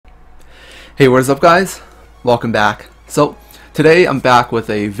Hey, what is up guys? Welcome back. So today I'm back with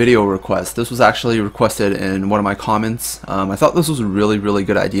a video request. This was actually requested in one of my comments. I thought this was a really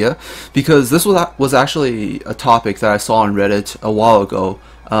good idea because this was actually a topic that I saw on Reddit a while ago.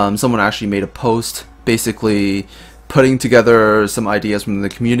 Someone actually made a post basically putting together some ideas from the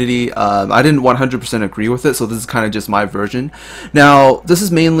community. I didn't 100% agree with it, so this is kind of just my version. Now this is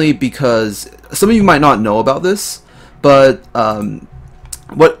mainly because some of you might not know about this, but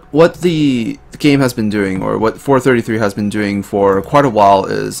what the game has been doing, or what 433 has been doing for quite a while,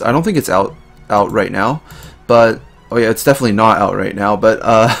 is I don't think it's out right now, but oh yeah, it's definitely not out right now. But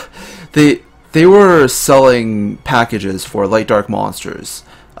they were selling packages for light dark monsters.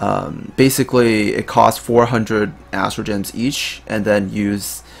 Basically, it costs 400 ASTROGEMS each, and then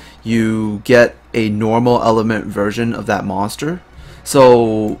you get a normal element version of that monster.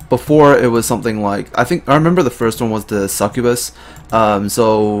 So before it was something like, I remember the first one was the succubus.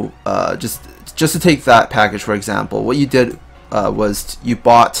 Just to take that package for example, what you did was you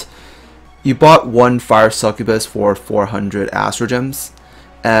bought one fire succubus for 400 ASTROGEMS,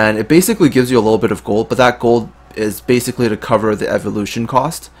 and it basically gives you a little bit of gold, but that gold is basically to cover the evolution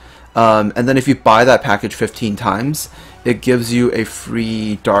cost. And then if you buy that package 15 times, it gives you a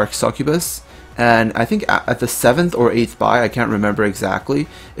free dark succubus. And I think at the 7th or 8th buy, I can't remember exactly,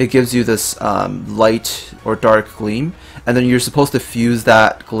 it gives you this light or dark gleam, and then you're supposed to fuse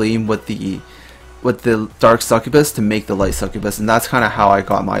that gleam with the dark succubus to make the light succubus, and that's kind of how I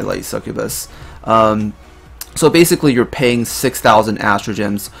got my light succubus. So basically you're paying 6,000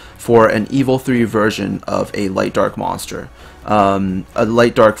 ASTROGEMS for an Evil 3 version of a light dark monster, a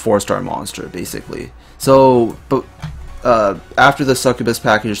light dark 4-star monster basically. So but after the succubus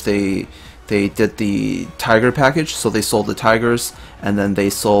package, they did the tiger package, so they sold the tigers and then they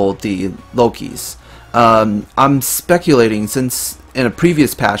sold the Lokis. I'm speculating, since in a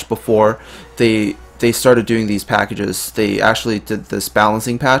previous patch before they started doing these packages, they actually did this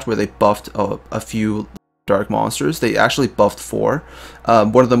balancing patch where they buffed a few dark monsters. They actually buffed 4.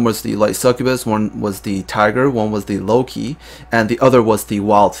 One of them was the light succubus, one was the tiger, one was the Loki, and the other was the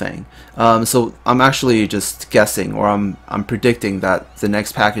wild fang. So I'm actually just guessing, or I'm predicting that the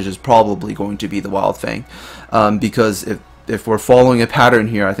next package is probably going to be the wild fang, because if we're following a pattern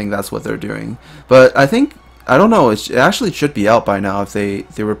here, I think that's what they're doing. But I don't know, it actually should be out by now. If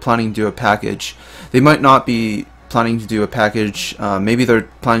they were planning to do a package, they might not be planning to do a package. Maybe they're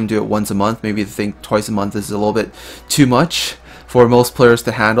planning to do it once a month. Maybe they think twice a month is a little bit too much for most players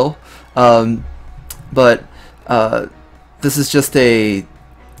to handle. But this is just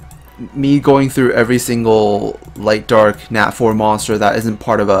me going through every single light dark Nat 4 monster that isn't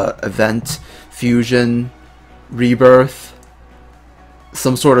part of a event, fusion, rebirth,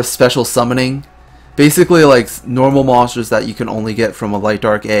 some sort of special summoning. Basically like normal monsters that you can only get from a light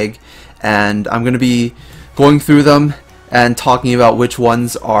dark egg, and I'm going to be going through them and talking about which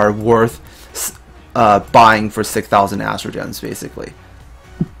ones are worth buying for 6,000 ASTROGEMS basically.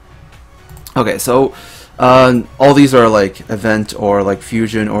 Okay, so all these are like event or like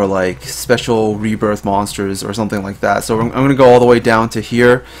fusion or like special rebirth monsters or something like that. So I'm going to go all the way down to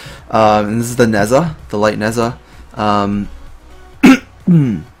here, and this is the Neza, the light Neza.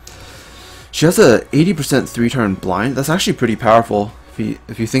 She has a 80% 3-turn blind. That's actually pretty powerful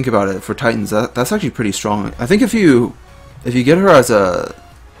if you think about it. For Titans, that's actually pretty strong. I think if you get her as a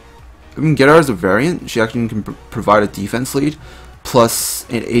variant, she actually can provide a defense lead plus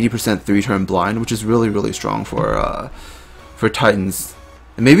an 80% 3-turn blind, which is really strong for Titans,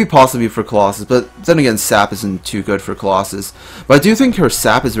 and maybe possibly for Colossus. But then again, sap isn't too good for Colossus. But I do think her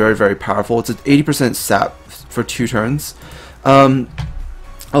sap is very powerful. It's an 80% sap for 2 turns.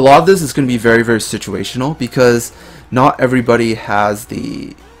 A lot of this is going to be very situational, because not everybody has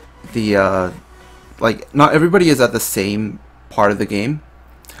not everybody is at the same part of the game.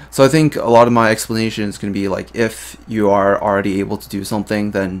 So I think a lot of my explanation is going to be like, if you are already able to do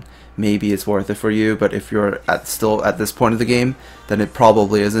something, then maybe it's worth it for you, but if you're still at this point of the game, then it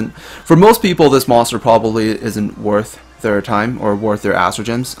probably isn't. For most people, this monster probably isn't worth their time or worth their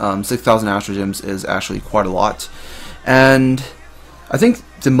ASTROGEMS. 6,000 ASTROGEMS is actually quite a lot, and I think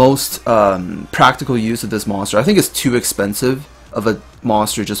the most practical use of this monster, I think it's too expensive of a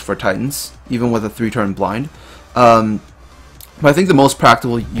monster just for Titans, even with a 3-turn blind. But I think the most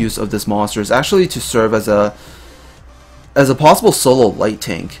practical use of this monster is actually to serve as a possible solo light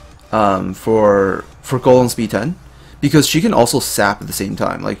tank for Golem Speed 10, because she can also sap at the same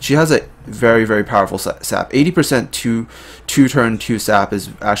time. Like, she has a very powerful sap. 80% 2-turn 2 sap is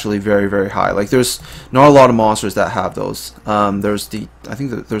actually very high. Like, there's not a lot of monsters that have those. I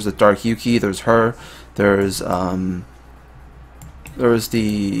think there's a Dark Yuki, there's her, there's there's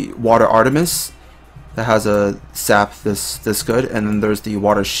the Water Artemis that has a sap this good, and then there's the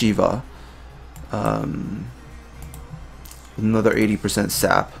Water Shiva, another 80%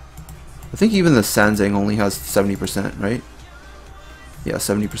 sap. I think even the Sanzang only has 70%, right? Yeah,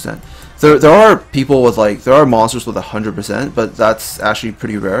 70%. There are people with there are monsters with 100%, but that's actually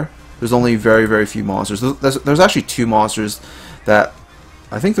pretty rare. There's only very few monsters. There's actually two monsters that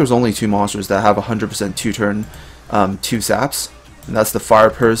I think there's only two monsters that have 100% 2-turn 2 saps, and that's the Fire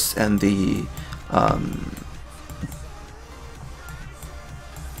Purse and the I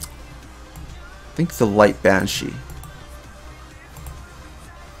think the Light Banshee.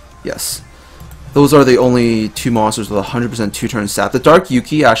 Yes. Those are the only two monsters with 100% 2-turn sap. The Dark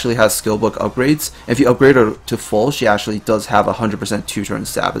Yuki actually has skill book upgrades. If you upgrade her to full, she actually does have 100% 2-turn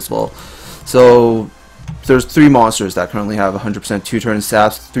sap as well. So there's 3 monsters that currently have 100% 2-turn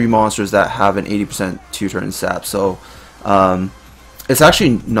saps, 3 monsters that have an 80% 2-turn sap. So it's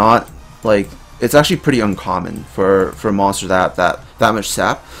actually not it's actually pretty uncommon for a monster to have that much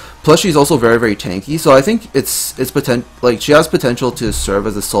sap. Plus, she's also very tanky, so I think it's she has potential to serve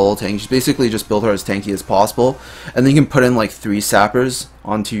as a solo tank. You basically just build her as tanky as possible, and then you can put in 3 sappers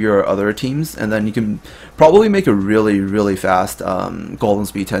onto your other teams, and then you can probably make a really fast Golden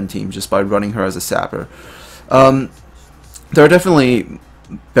Speed 10 team just by running her as a sapper. There are definitely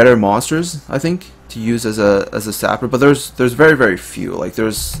better monsters, I think, to use as a sapper, but there's very few.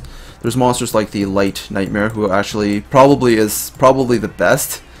 There's monsters like the Light Nightmare, who actually probably the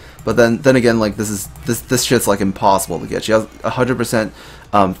best. But then again, this shit's impossible to get. She has 100%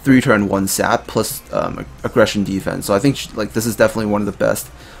 3-turn 1 sap plus aggression defense. So I think this is definitely one of the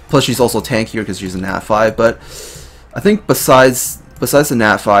best. Plus she's also tankier because she's a Nat 5. But I think besides the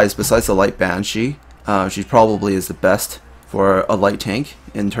Nat 5s, besides the Light Banshee, she probably is the best for a light tank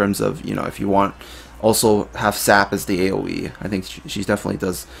in terms of, if you want also have sap as the AoE. I think she definitely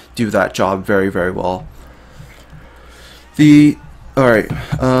does do that job very well. Alright,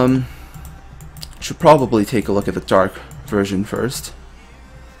 should probably take a look at the dark version first.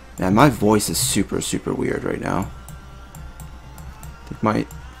 Man, my voice is super weird right now. I think my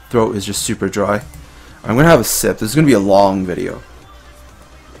throat is just super dry. I'm gonna have a sip. This is gonna be a long video.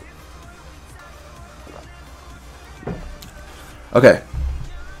 Okay.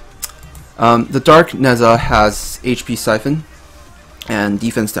 The Dark Neza has HP Siphon and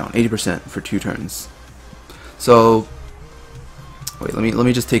defense down 80% for 2 turns. So wait, let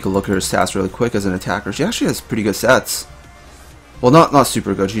me just take a look at her stats really quick as an attacker. She actually has pretty good stats. Well, not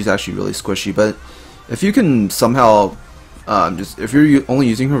super good. She's actually really squishy. But if you can somehow if you're only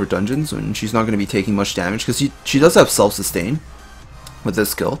using her for dungeons, and she's not going to be taking much damage, because she does have self-sustain with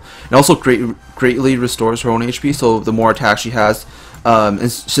this skill, and also greatly restores her own HP. So the more attack she has,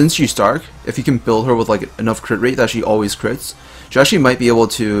 and since she's Dark, if you can build her with enough crit rate that she always crits, she actually might be able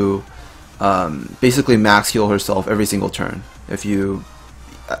to basically max heal herself every single turn. If you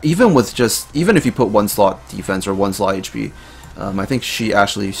even if you put 1 slot defense or 1 slot HP, I think she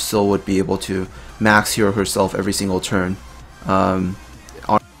actually still would be able to max heal herself every single turn on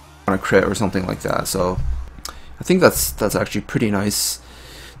a crit or something like that. So I think that's actually pretty nice.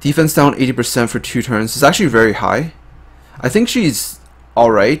 Defense down 80% for 2 turns is actually very high. I think she's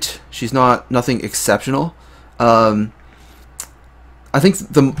alright. She's nothing exceptional. I think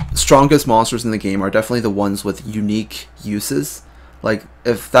the strongest monsters in the game are definitely the ones with unique uses.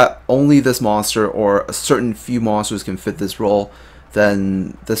 If only this monster or a certain few monsters can fit this role,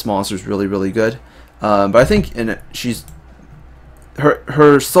 then this monster is really good. But I think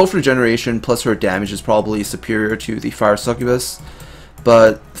her self regeneration plus her damage is probably superior to the Fire Succubus.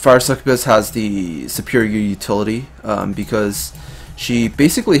 But Fire Succubus has the superior utility because she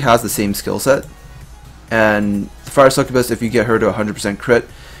basically has the same skill set. And the Fire Succubus, if you get her to 100% crit,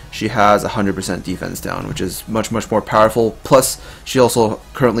 she has 100% defense down, which is much more powerful. Plus, she also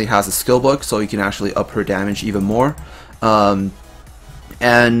currently has a skill book, so you can actually up her damage even more.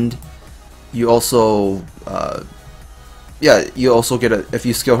 And you also, you also get if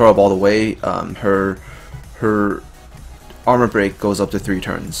you skill her up all the way, her armor break goes up to 3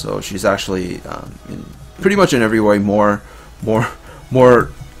 turns. So she's actually pretty much in every way more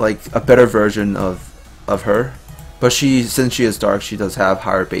like a better version of her. But since she is Dark, she does have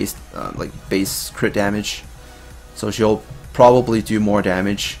higher base crit damage, so she'll probably do more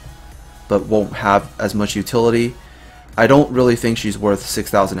damage, but won't have as much utility. I don't really think she's worth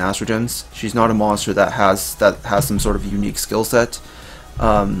 6,000 ASTROGEMS. She's not a monster that has some sort of unique skill set.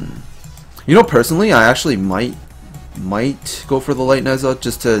 Personally, I actually might go for the Light Neza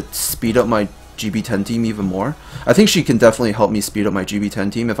just to speed up my GB10 team even more. I think she can definitely help me speed up my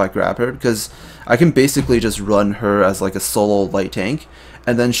GB10 team if I grab her, because I can basically just run her as like a solo light tank,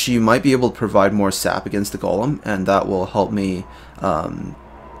 and then she might be able to provide more sap against the golem, and that will help me,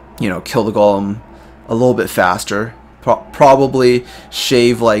 you know, kill the golem a little bit faster. Probably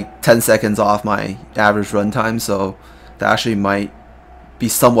shave like 10 seconds off my average runtime, so that actually might be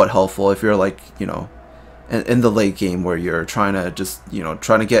somewhat helpful if you're like, you know, in the late game where you're trying to just, you know,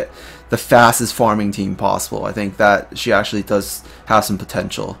 trying to get the fastest farming team possible. I think that she actually does have some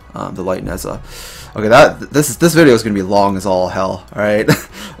potential, the Light Neza. Okay, this video is gonna be long as all hell. All right,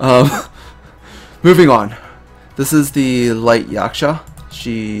 moving on. This is the Light Yaksha.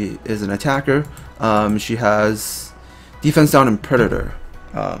 She is an attacker. She has defense down and predator.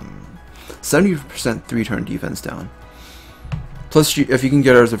 70% 3-turn defense down. Plus, if you can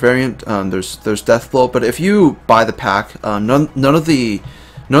get her as a variant, there's Death Blow. But if you buy the pack, none of the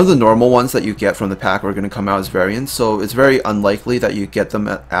normal ones that you get from the pack are going to come out as variants. So it's very unlikely that you get them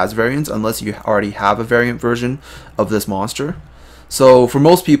as variants unless you already have a variant version of this monster. So for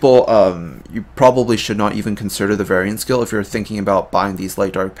most people, you probably should not even consider the variant skill if you're thinking about buying these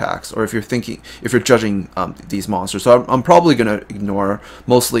light dark packs, or if you're judging these monsters. So I'm probably going to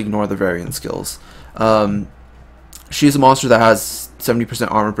mostly ignore the variant skills. She's a monster that has 70%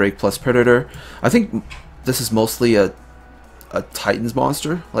 armor break plus predator. I think this is mostly a Titans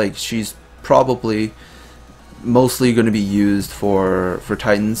monster. Like, she's probably mostly going to be used for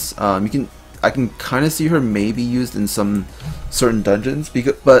Titans. I can kind of see her maybe used in some certain dungeons,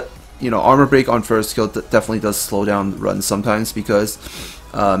 but you know, armor break on first skill definitely does slow down runs sometimes, because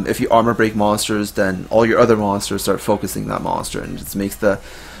if you armor break monsters, then all your other monsters start focusing that monster, and it just makes the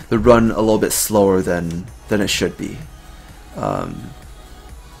run a little bit slower than it should be. Man,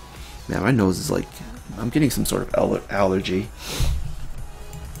 my nose is like, I'm getting some sort of allergy.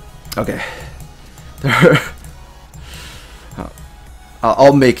 Okay.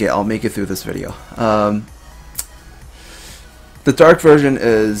 I'll make it through this video. The dark version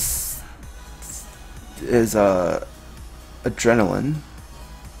is adrenaline.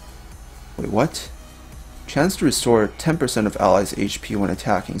 Wait, what? Chance to restore 10% of allies' HP when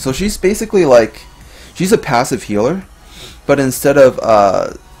attacking. So she's basically like, she's a passive healer, but instead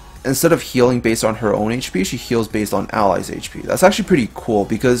of healing based on her own HP, she heals based on allies' HP. That's actually pretty cool,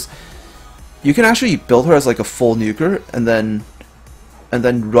 because you can actually build her as like a full nuker and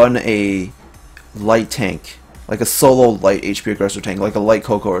then run a light tank, like a solo light HP aggressor tank, like a light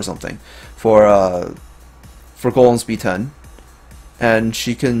Coco or something, for Golem's B10, and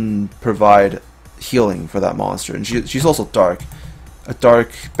she can provide healing for that monster. And she's also dark, a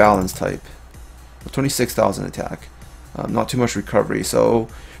dark balance type, 26,000 attack, not too much recovery, so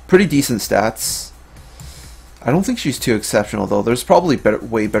pretty decent stats. I don't think she's too exceptional though. There's probably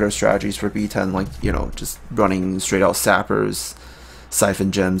way better strategies for B10, like, you know, just running straight out sappers,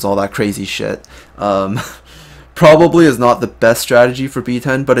 siphon gems, all that crazy shit. Probably is not the best strategy for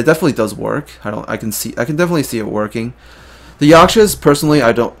B10, but it definitely does work. I can definitely see it working. The Yakshas, personally,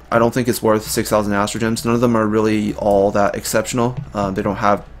 I don't think it's worth 6,000 AstroGems. None of them are really all that exceptional. They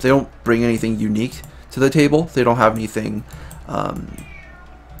don't bring anything unique to the table. They don't have anything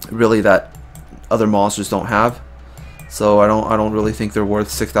really that other monsters don't have. So I don't really think they're worth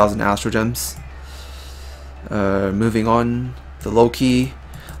 6,000 AstroGems. Moving on, the Loki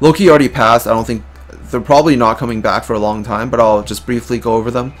already passed. I don't think they're probably not coming back for a long time, but I'll just briefly go over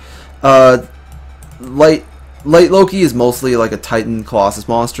them. Light Loki is mostly like a Titan Colossus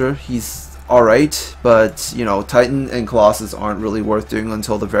monster. He's alright, but you know, Titan and Colossus aren't really worth doing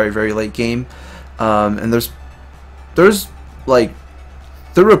until the very late game. And there's like,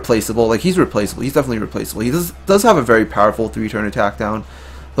 they're replaceable. Like, he's replaceable. He's definitely replaceable. He does have a very powerful 3-turn attack down,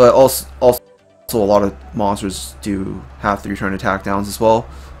 but also a lot of monsters do have 3-turn attack downs as well.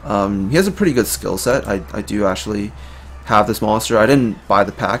 He has a pretty good skill set. I do actually have this monster. I didn't buy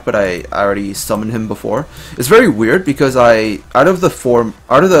the pack, but I already summoned him before. It's very weird because out of the four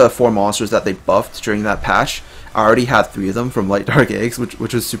monsters that they buffed during that patch, I already had 3 of them from Light Dark Eggs,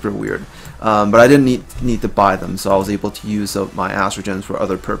 which is super weird. But I didn't need to buy them, so I was able to use my AstroGems for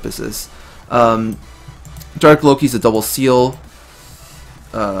other purposes. Dark Loki's a double seal.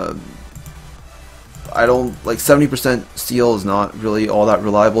 I don't like 70% seal is not really all that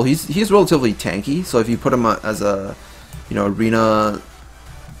reliable. He's relatively tanky, so if you put him as a, you know, arena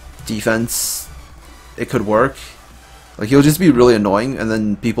defense, it could work. Like, he'll just be really annoying, and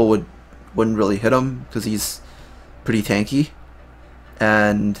then people wouldn't really hit him because he's pretty tanky.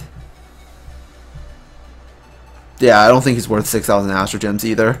 And yeah, I don't think he's worth 6,000 AstroGems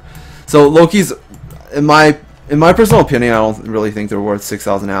either. So Loki's, in my in my personal opinion, I don't really think they're worth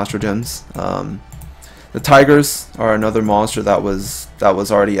 6,000 AstroGems. The Tigers are another monster that was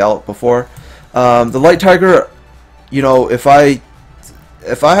already out before. The Light Tiger, you know, if I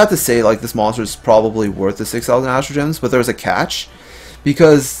had to say, like, this monster is probably worth the 6,000 AstroGems, but there's a catch,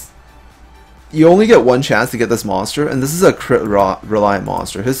 because you only get one chance to get this monster, and this is a crit reliant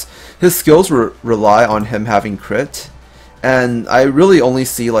monster. His skills rely on him having crit, and I really only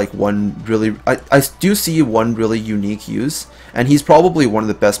see like one really, I do see one really unique use, and he's probably one of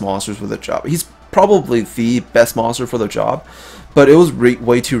the best monsters for the job. He's probably the best monster for the job, but it was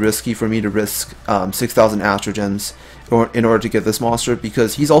way too risky for me to risk 6,000 AstroGems in order to get this monster,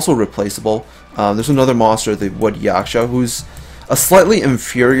 because he's also replaceable. There's another monster, the Wood Yaksha, who's a slightly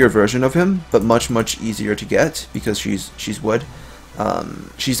inferior version of him, but much easier to get because she's wood.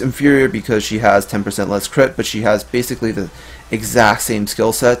 She's inferior because she has 10% less crit, but she has basically the exact same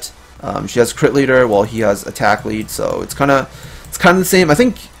skill set. She has crit leader while he has attack lead, so it's kind of the same. I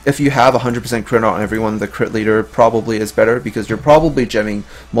think if you have 100% crit on everyone, the crit leader probably is better, because you're probably gemming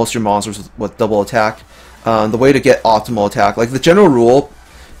most of your monsters with double attack. The way to get optimal attack, like the general rule,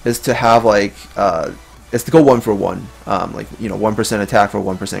 is to have like is to go 1 for 1, like, you know, 1% attack for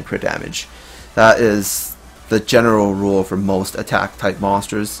 1% crit damage. That is the general rule for most attack type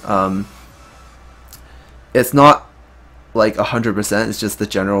monsters. It's not like 100%, it's just the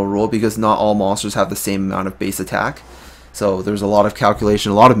general rule, because not all monsters have the same amount of base attack. So there's a lot of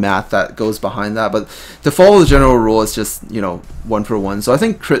calculation, a lot of math that goes behind that, but to follow the general rule, it's just, you know, 1 for 1. So I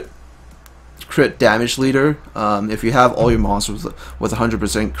think crit damage leader, if you have all your monsters with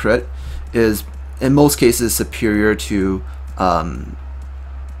 100% crit, is in most cases superior to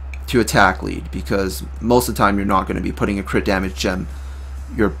attack lead, because most of the time you're not going to be putting a crit damage gem.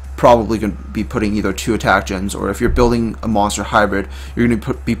 You're probably going to be putting either 2 attack gems, or if you're building a monster hybrid, you're going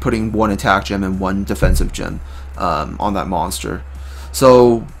to be putting 1 attack gem and 1 defensive gem on that monster.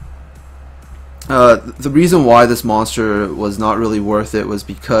 So the reason why this monster was not really worth it was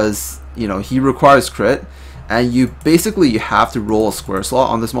because, you know, he requires crit, and you have to roll a square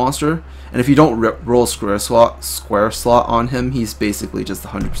slot on this monster, and if you don't roll a square slot on him, he's basically just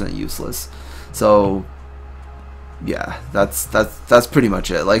 100% useless. So yeah, that's pretty much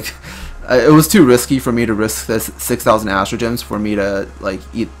it. Like, it was too risky for me to risk this 6,000 AstroGems for me to like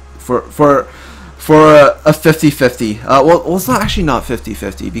eat for a 50-50. Well, it's not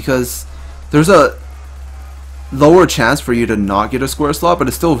 50-50, because there's a lower chance for you to not get a square slot, but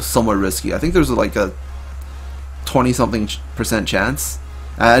it's still somewhat risky. I think there's like a 20-something% chance.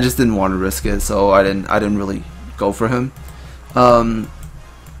 I just didn't want to risk it, so I didn't really go for him. A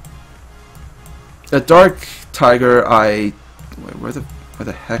Dark Tiger, wait, where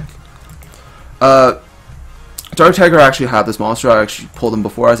the heck? Dark Tiger, I actually have this monster. I actually pulled him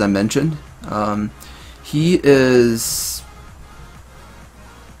before, as I mentioned. He's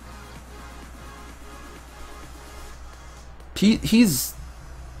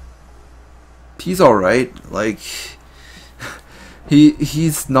alright. Like,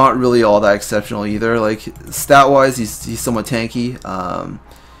 he's not really all that exceptional either. Like, stat wise, he's somewhat tanky.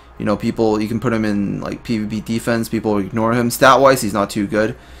 You know, you can put him in like PvP defense, people ignore him. Stat wise, he's not too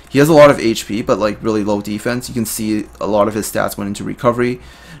good. He has a lot of HP, but like really low defense. You can see a lot of his stats went into recovery.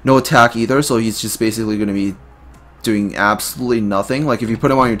 No attack either, so he's just basically going to be doing absolutely nothing. Like, if you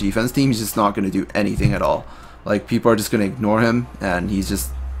put him on your defense team, he's just not going to do anything at all. Like, people are just going to ignore him, and he's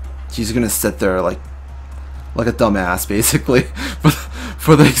going to sit there like a dumbass, basically,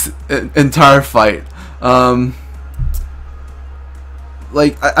 for the entire fight.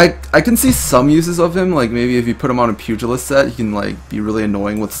 Like, I can see some uses of him. Like, maybe if you put him on a Pugilist set, he can like be really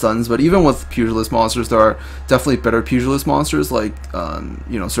annoying with stuns. But even with Pugilist monsters, there are definitely better Pugilist monsters, like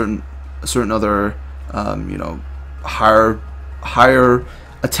you know, certain other you know, higher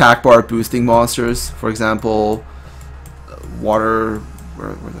attack bar boosting monsters. For example, where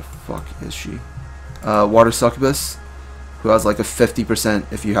the fuck is she? Water Succubus, who has like a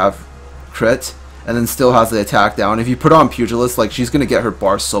 50% if you have crit, and then still has the attack down. If you put on Pugilist, like, she's gonna get her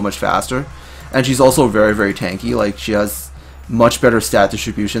bar so much faster, and she's also very tanky. Like, she has much better stat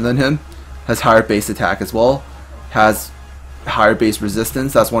distribution than him, has higher base attack as well, has higher base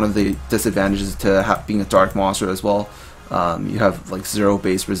resistance. That's one of the disadvantages to being a dark monster as well. You have like 0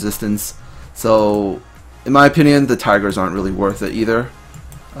 base resistance. So in my opinion, the Tigers aren't really worth it either.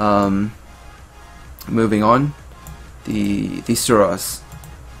 Moving on, the Suras.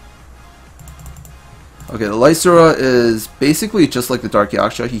 Okay, the Light Sura is basically just like the Dark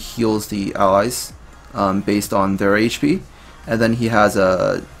Yaksha. He heals the allies based on their HP, and then he has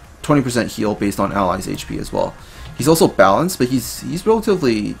a 20% heal based on allies' HP as well. He's also balanced, but he's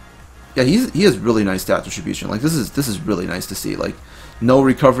relatively yeah, he has really nice stat distribution. Like this is really nice to see. Like no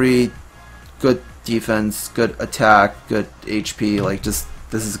recovery, good defense, good attack, good HP. Like just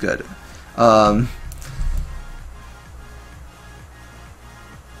this is good.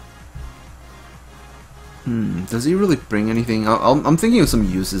 Does he really bring anything? I'm thinking of some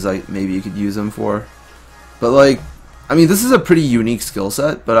uses maybe you could use him for, but like, I mean, this is a pretty unique skill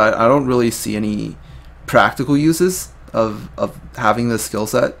set, but I don't really see any practical uses of having this skill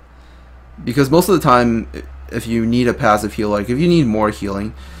set, because most of the time, if you need a passive heal, like if you need more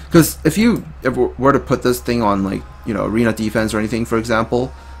healing, because if you were to put this thing on like, you know, arena defense or anything, for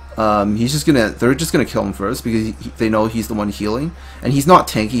example, they're just gonna kill him first because they know he's the one healing, and he's not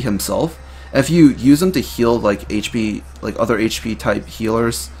tanky himself. If you use them to heal like HP, like other HP type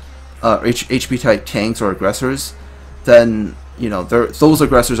healers, HP type tanks or aggressors, then you know those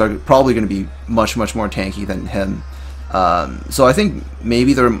aggressors are probably going to be much more tanky than him. So I think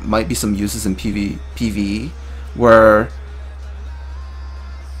maybe there might be some uses in PvE where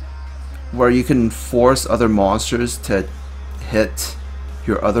you can force other monsters to hit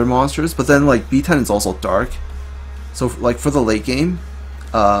your other monsters, but then like B10 is also dark, so like for the late game,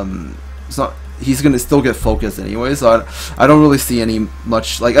 it's not, he's gonna still get focused anyway, so I don't really see any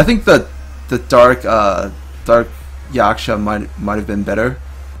much, like I think that the dark Yaksha might have been better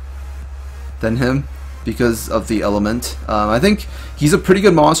than him because of the element. I think he's a pretty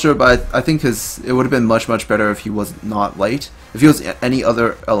good monster, but I think it would have been much better if he was not light. If he was any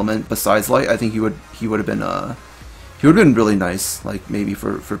other element besides light, I think he would have been really nice, like maybe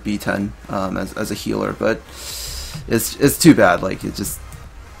for B10 as a healer. But it's too bad, like it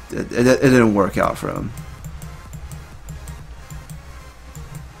didn't work out for him.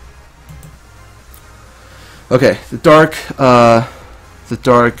 Okay, the dark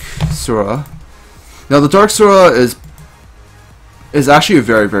Sura. Now the dark Sura is actually a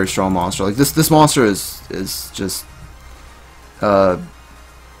very strong monster. Like this monster is just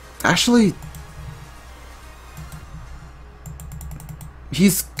actually,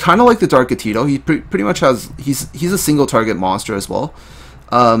 he's kind of like the dark Gatito. He pretty much has, he's a single target monster as well,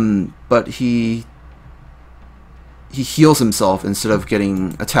 but he heals himself instead of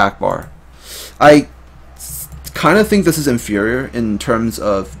getting attack bar. I kind of think this is inferior in terms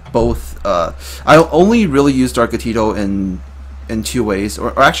of both. I only really use Dark Gatito in two ways,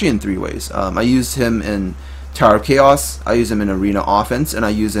 or actually in three ways. I use him in Tower of Chaos, I use him in Arena Offense, and I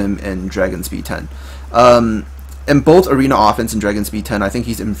use him in Dragon Speed 10. In both Arena Offense and Dragon Speed 10, I think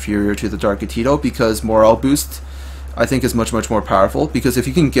he's inferior to the Dark Gatito because Morale Boost, I think, is much more powerful, because if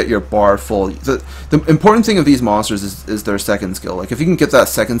you can get your bar full, the important thing of these monsters is their second skill. Like if you can get that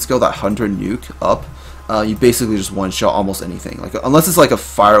second skill, that Hunter Nuke up, you basically just one-shot almost anything. Like unless it's like a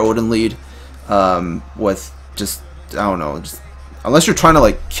Fire Odin lead, with just, I don't know, just unless you're trying to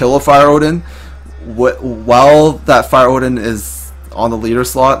like kill a Fire Odin while that Fire Odin is on the leader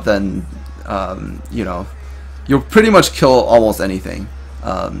slot, then you know, you'll pretty much kill almost anything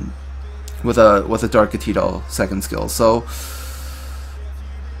with a Dark Gatito second skill. So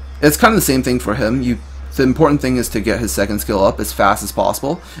it's kind of the same thing for him. The important thing is to get his second skill up as fast as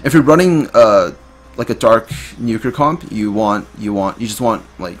possible. If you're running like a dark nuker comp, you just want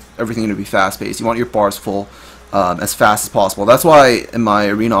like everything to be fast paced. You want your bars full as fast as possible. That's why in my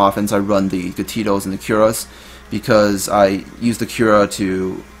Arena Offense I run the Gatitos and the Curas, because I use the Cura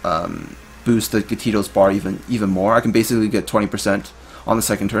to boost the Gatito's bar even more. I can basically get 20% on the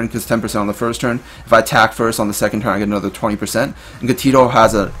second turn, because 10% on the first turn. If I attack first on the second turn, I get another 20%. And Gatito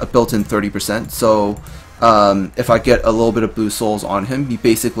has a built-in 30%. So if I get a little bit of boost souls on him,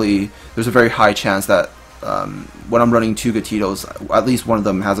 there's a very high chance that when I'm running two Gatitos, at least one of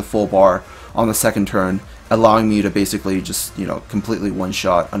them has a full bar on the second turn, allowing me to basically just, you know, completely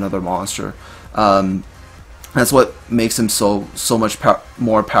one-shot another monster. That's what makes him so much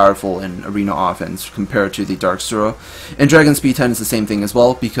more powerful in Arena Offense compared to the Dark Sura. In Dragon Speed 10 it's the same thing as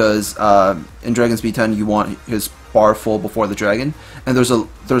well, because in Dragon Speed 10 you want his bar full before the dragon, and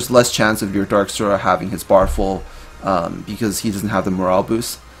there's less chance of your Dark Sura having his bar full because he doesn't have the morale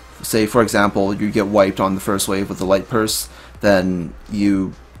boost. Say for example you get wiped on the first wave with the Light Purse, then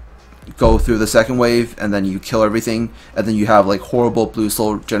you go through the second wave and then you kill everything, and then you have like horrible blue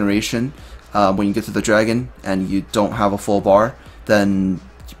soul generation when you get to the dragon and you don't have a full bar, then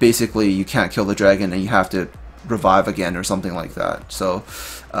basically you can't kill the dragon and you have to revive again or something like that. So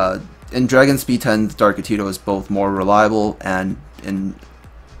in Dragon Speed 10 the Dark Gatito is both more reliable and in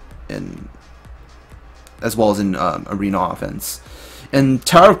as well as in Arena Offense. In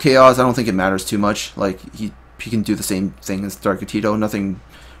Tower of Chaos I don't think it matters too much. Like he can do the same thing as Dark Gatito. Nothing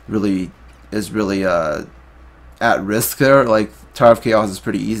really is at risk there. Like Tower of Chaos is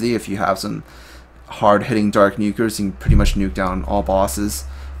pretty easy if you have some hard hitting dark nukers. You can pretty much nuke down all bosses.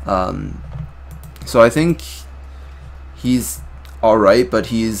 So I think he's alright, but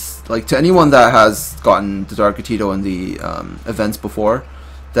he's like, to anyone that has gotten the Dark Gatito in the events before,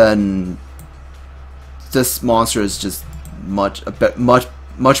 then this monster is just much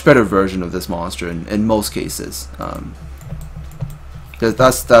better version of this monster in most cases.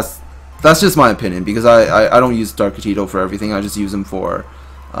 That's just my opinion, because I don't use Dark Gatito for everything. I just use him for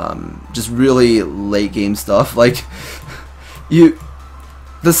just really late game stuff. Like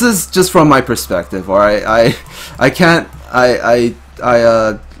this is just from my perspective, or I can't a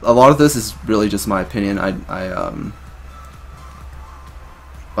lot of this is really just my opinion.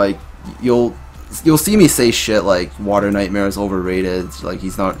 Like you'll see me say shit like Water Nightmare is overrated, like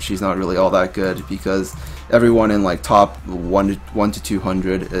she's not really all that good, because everyone in like top 1 to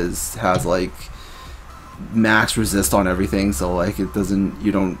 200 has like max resist on everything, so like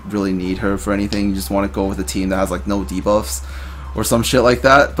you don't really need her for anything. You just want to go with a team that has like no debuffs or some shit like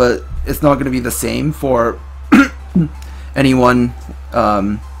that. But it's not going to be the same for anyone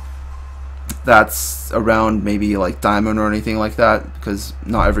that's around maybe like Diamond or anything like that, because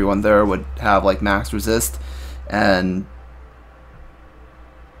not everyone there would have like max resist. And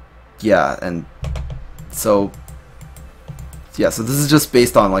yeah, and so this is just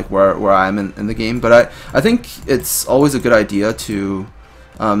based on like where I am in the game. But I think it's always a good idea to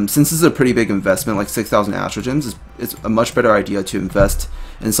since this is a pretty big investment, like 6,000 AstroGems, it's a much better idea to invest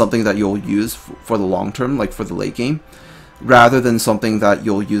in something that you'll use for the long term, like for the late game, rather than something that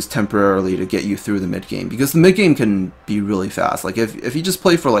you'll use temporarily to get you through the mid game, because the mid game can be really fast. Like if you just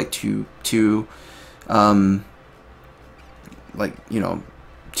play for like like, you know,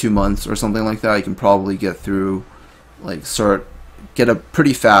 2 months or something like that, you can probably get through, like get a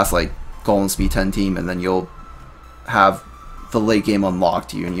pretty fast like Golem Speed 10 team, and then you'll have the late game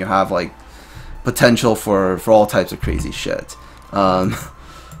unlocked to you, and you have like potential for all types of crazy shit.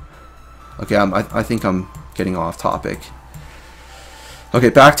 Okay, I think I'm getting off topic. Okay,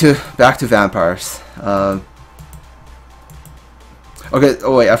 back to vampires. Okay,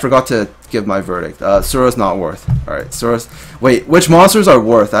 oh wait, I forgot to give my verdict. THRU's not worth. Alright, THRU's. Wait, which monsters are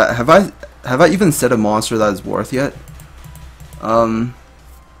worth? Have I even said a monster that is worth yet?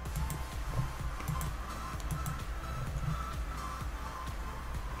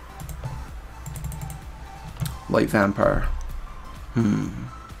 Light Vampire.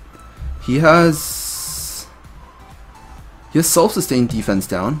 He has self-sustained defense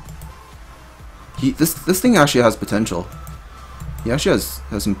down. This thing actually has potential. He actually has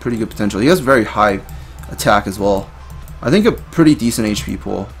some pretty good potential. He has very high attack as well. I think a pretty decent HP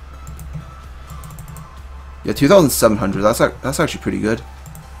pool. Yeah, 2,700. That's actually pretty good.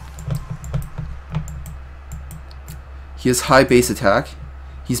 He has high base attack.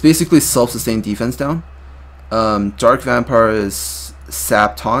 He's basically self-sustained defense down. Dark Vampire is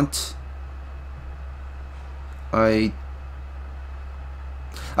Sap Taunt. I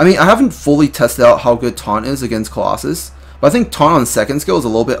mean, I haven't fully tested out how good Taunt is against Colossus, but I think Taunt on second skill is a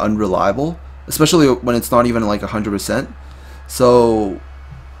little bit unreliable, especially when it's not even like 100%. So,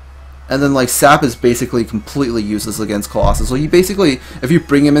 and then like Sap is basically completely useless against Colossus. So he basically, if you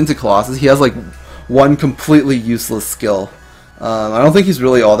bring him into Colossus, he has like one completely useless skill. I don't think he's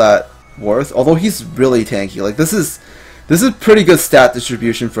really all that worth, although he's really tanky. Like this is pretty good stat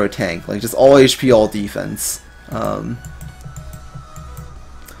distribution for a tank, like just all HP, all defense. I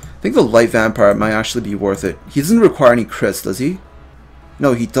think the Light Vampire might actually be worth it. He doesn't require any crits, does he?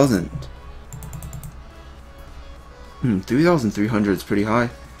 No, he doesn't. 3,300 is pretty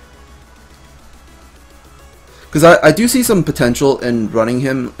high. Because I do see some potential in running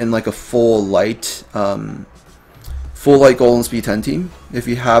him in like a full light Golem Speed 10 team. If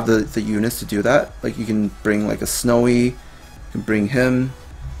you have the units to do that, like you can bring like a Snowy, you can bring him,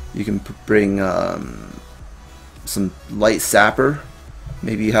 you can bring some light Sapper.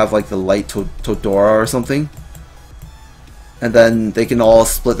 Maybe you have like the light Todora or something, and then they can all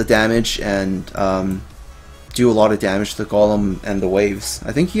split the damage and do a lot of damage to the Golem and the waves.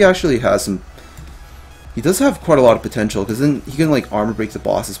 I think he actually has some. He does have quite a lot of potential, because then he can like armor break the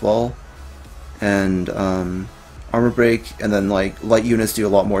boss as well, and armor break, and then like light units do a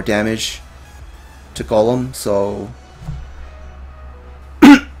lot more damage to Golem. So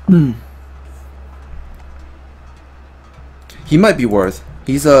he might be worth.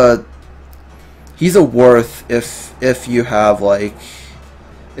 He's a worth if you have like,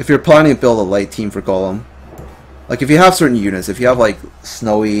 if you're planning to build a light team for Golem. Like if you have certain units, if you have like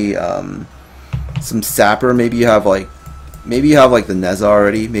Snowy, some Sapper, maybe you have like the Neza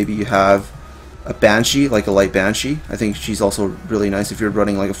already, maybe you have a Banshee, like a light Banshee. I think she's also really nice if you're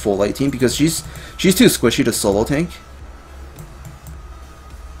running like a full light team, because she's too squishy to solo tank.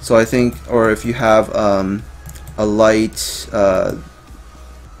 So I think, or if you have a light, well,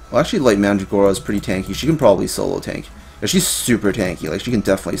 actually light Mandragora is pretty tanky. She can probably solo tank. Yeah, she's super tanky. Like, she can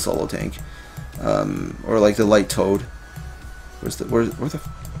definitely solo tank. Or like the light Toad.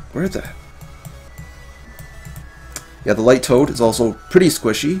 Where the? Yeah, the light Toad is also pretty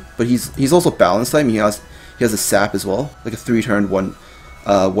squishy, but he's also balanced time. He has a sap as well, like a 3-turn one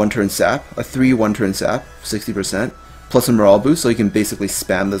turn sap, a 3 1-turn sap, 60%, plus a morale boost, so you can basically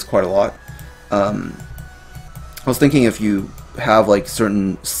spam this quite a lot. I was thinking if you have like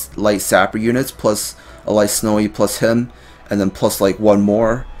certain light sapper units plus a light snowy plus him, and then plus like one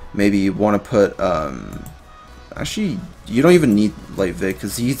more, maybe you want to put actually you don't even need light Vic,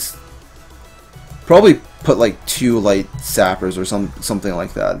 because he's probably put like 2 light sappers or something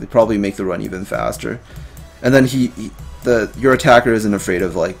like that. They probably make the run even faster. And then your attacker isn't afraid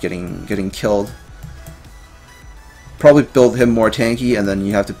of like getting killed. Probably build him more tanky, and then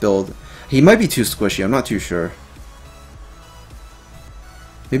you have to build. He might be too squishy. I'm not too sure.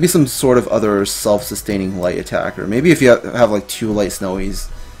 Maybe some sort of other self-sustaining light attacker. Maybe if you have like 2 light snowies,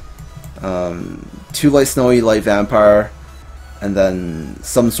 2 light snowy, light vampire, and then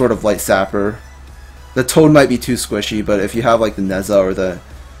some sort of light sapper. The Toad might be too squishy, but if you have like the Neza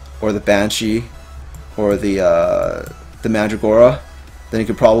or the Banshee or the Mandragora, then it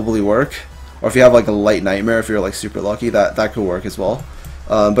could probably work. Or if you have like a light Nightmare, if you're like super lucky, that could work as well.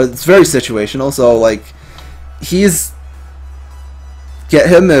 But it's very situational. So like, get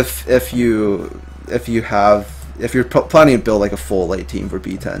him if you're planning to build like a full late team for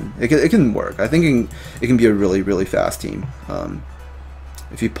B10. It can work. I think it can be a really, really fast team.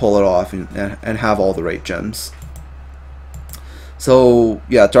 If you pull it off and have all the right gems. So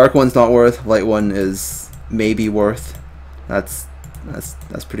yeah, dark one's not worth. Light one is maybe worth. That's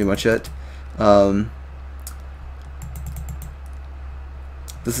pretty much it.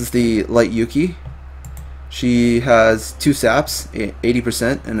 This is the light Yuki. She has 2 saps,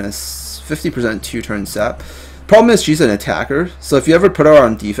 80%, and a 50% 2-turn sap. Problem is she's an attacker, so if you ever put her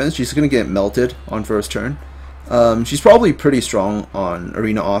on defense, she's gonna get melted on first turn. She's probably pretty strong on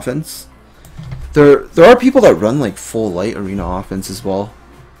arena offense. There are people that run like full light arena offense as well.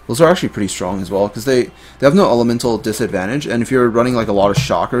 Those are actually pretty strong as well, because they have no elemental disadvantage, and if you're running like a lot of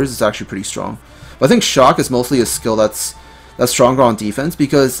shockers, it's actually pretty strong. But I think shock is mostly a skill that's stronger on defense,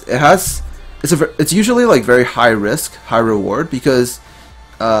 because it's usually like very high risk, high reward, because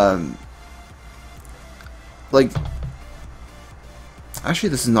like, actually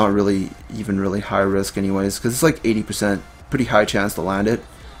this is not really high risk anyways, because it's like 80%, pretty high chance to land it.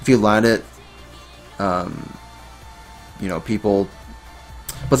 If you land it, you know, people.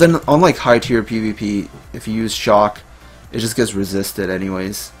 But then on like high tier PvP, if you use shock, it just gets resisted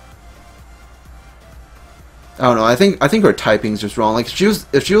anyways. I don't know. I think her typing's just wrong. Like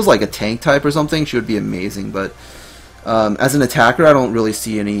if she was like a tank type or something, she would be amazing. But as an attacker, I don't really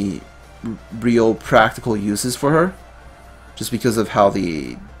see any real practical uses for her, just because of how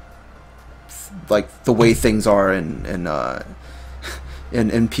the way things are in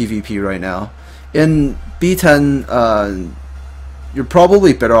PvP right now. In B10, you're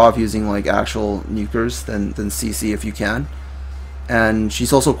probably better off using like actual nukers than CC if you can. And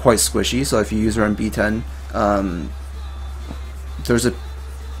she's also quite squishy, so if you use her on B10,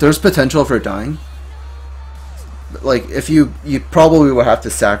 there's potential for dying. Like if you probably would have to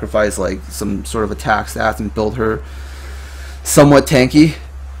sacrifice like some sort of attack stats and build her somewhat tanky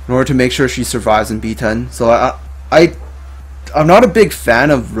in order to make sure she survives in B10. So I'm not a big fan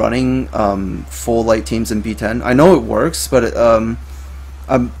of running full light teams in B10. I know it works, but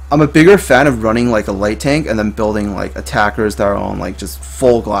I'm a bigger fan of running like a light tank and then building like attackers that are on like just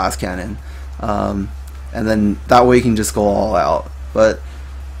full glass cannon, and then that way you can just go all out. But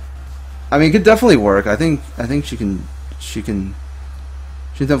I mean, it could definitely work. I think she can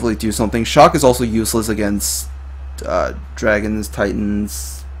definitely do something. Shock is also useless against dragons,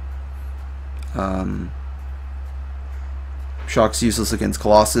 titans. Shock's useless against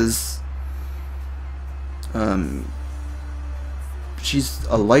colossus. She's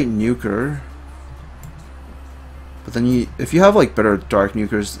a light nuker, but then if you have like better dark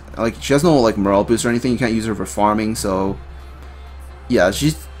nukers, like she has no like morale boost or anything, you can't use her for farming. So yeah,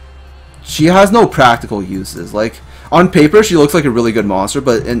 she has no practical uses. Like on paper, she looks like a really good monster,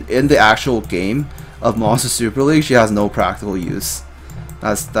 but in the actual game of Monster Super League, she has no practical use.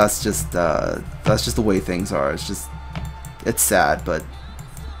 That's just the way things are. It's sad, but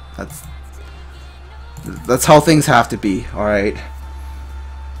that's how things have to be. All right.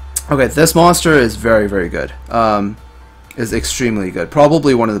 Okay, this monster is very, very good. Is extremely good.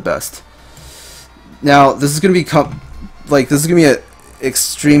 Probably one of the best. Now, this is gonna be an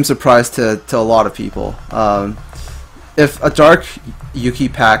extreme surprise to a lot of people. If a Dark Yuki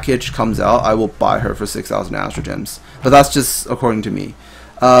package comes out, I will buy her for 6,000 AstroGems. But that's just according to me.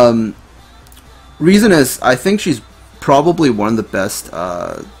 Reason is, I think she's probably one of the best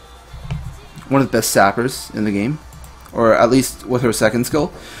sappers in the game, or at least with her second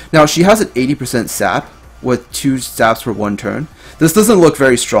skill. Now she has an 80% sap with 2 saps for 1 turn. This doesn't look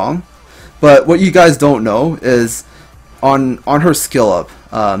very strong, but what you guys don't know is on her skill up.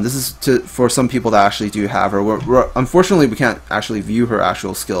 This is for some people that actually do have her. Unfortunately, we can't actually view her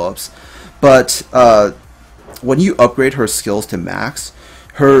actual skill ups, but when you upgrade her skills to max,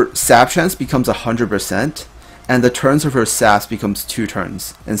 her sap chance becomes 100%, and the turns of her saps becomes 2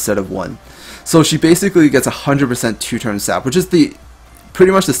 turns instead of 1. So she basically gets 100% 2-turn sap, which is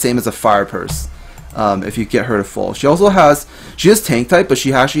pretty much the same as a fire purse. If you get her to full, she is tank type, but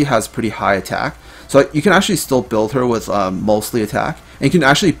she actually has pretty high attack. So you can actually still build her with mostly attack, and you can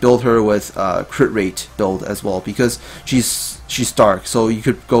actually build her with crit rate build as well, because she's dark. So you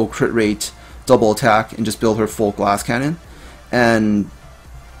could go crit rate, double attack, and just build her full glass cannon. And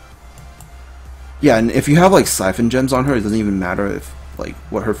yeah, and if you have like siphon gems on her, it doesn't even matter if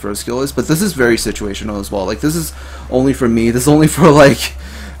what her first skill is. But this is very situational as well. Like, this is only for me. This is only for like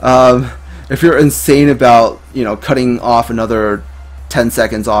if you're insane about, you know, cutting off another 10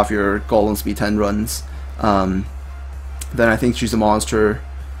 seconds off your golden speed 10 runs, then I think she's a monster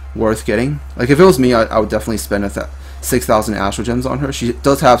worth getting. Like, if it was me, I would definitely spend 6,000 AstroGems on her. She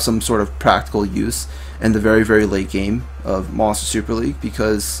does have some sort of practical use in the very, very late game of Monster Super League,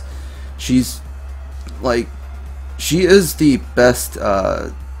 because she's like, she is the best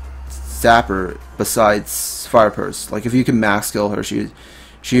sapper besides Fire Purse. Like, if you can max skill her, she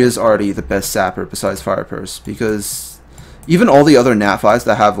is already the best sapper besides Fire Purse, because even all the other Nat 5s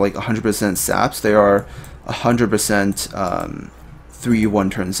that have like 100% saps, they are 100% 3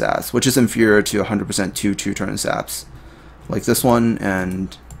 1-turn saps, which is inferior to 100% 2-turn saps, like this one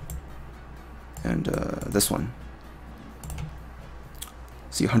and this one.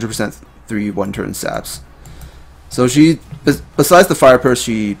 See, 100% 3 1-turn saps. So she, besides the Fire Purse,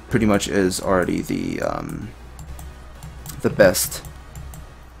 she pretty much is already the best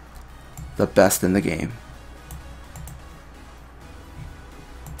in the game.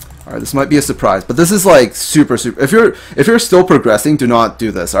 Alright, this might be a surprise, but this is like super. If you're still progressing, do not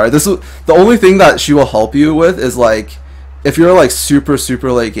do this. Alright, this is the only thing that she will help you with, is like if you're like super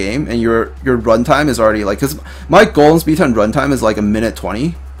late game and your runtime is already like, because my golden speed 10 runtime is like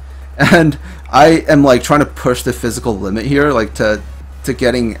 1:20, and I am like trying to push the physical limit here, like to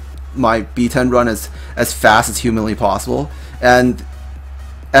getting my B10 run as fast as humanly possible, and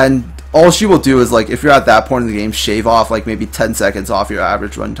all she will do is, like, if you're at that point in the game, shave off like maybe 10 seconds off your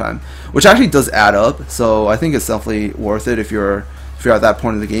average runtime, which actually does add up. So I think it's definitely worth it if you're at that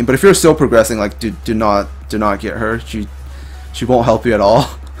point in the game. But if you're still progressing, like, do not get her. She won't help you at all.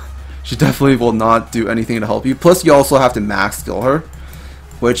 She definitely will not do anything to help you. Plus, you also have to max skill her,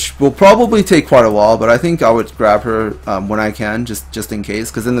 which will probably take quite a while. But I think I would grab her when I can, just in case,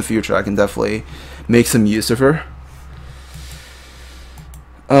 because in the future I can definitely make some use of her.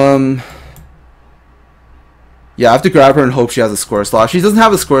 Yeah, I have to grab her and hope she has a score slot. If she doesn't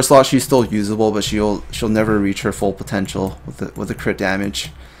have a score slot, she's still usable, but she'll never reach her full potential with the crit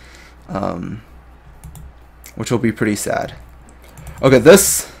damage, which will be pretty sad. Okay,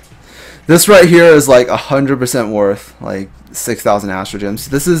 this right here is like 100% worth like 6,000 AstroGems.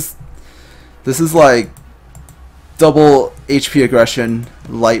 This is like double HP aggression,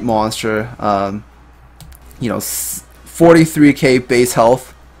 light monster. You know, 43k base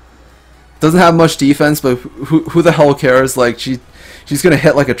health. Doesn't have much defense, but who the hell cares? Like, she's gonna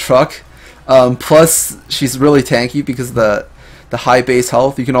hit like a truck. Plus, she's really tanky because of the high base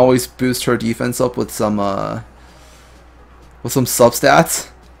health. You can always boost her defense up with some substats,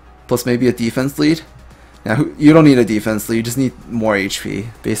 plus maybe a defense lead. Now, you don't need a defense lead; you just need more HP.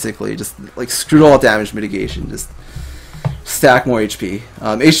 Basically, just like screw all damage mitigation. Just stack more HP.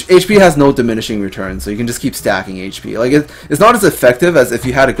 HP has no diminishing return, so you can just keep stacking HP. Like, it's not as effective as if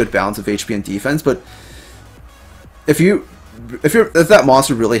you had a good balance of HP and defense, but if that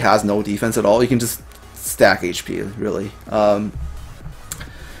monster really has no defense at all, you can just stack HP, really.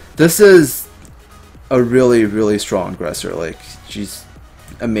 This is a really strong aggressor. Like, she's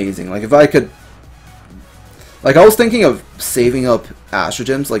amazing. Like, if I could, like, I was thinking of saving up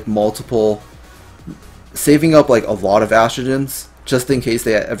AstroGems, like saving up like a lot of AstroGems just in case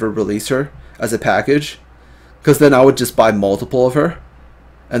they ever release her as a package, because then I would just buy multiple of her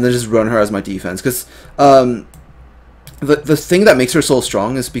and then just run her as my defense. Because the thing that makes her so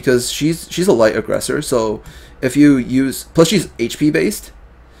strong is because she's a light aggressor. So if you use, plus she's HP based,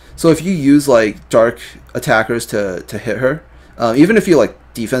 so if you use like dark attackers to hit her, even if you like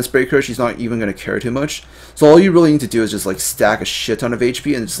defense break her, she's not even going to care too much. So all you really need to do is just like stack a shit ton of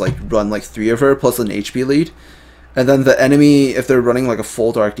HP and just like run like 3 of her plus an HP lead. And then the enemy, if they're running like a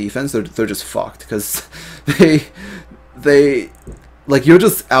full dark defense, they're just fucked, because they like you're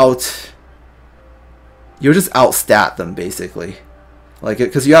just outstat them basically, like,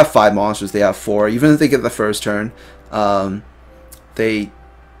 because you have 5 monsters, they have 4. Even if they get the first turn, there's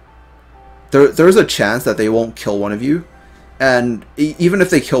a chance that they won't kill one of you, and even if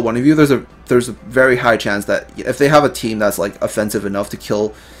they kill one of you, there's a very high chance that if they have a team that's like offensive enough to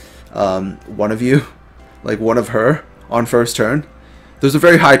kill one of you, like one of her on first turn, there's a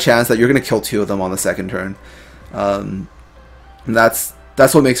very high chance that you're gonna kill 2 of them on the second turn. And that's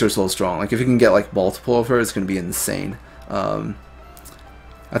what makes her so strong. Like if you can get like multiple of her, it's gonna be insane. I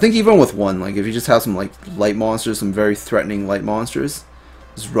think even with one, like if you just have some like light monsters, some very threatening light monsters,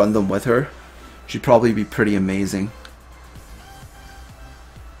 just run them with her, she'd probably be pretty amazing.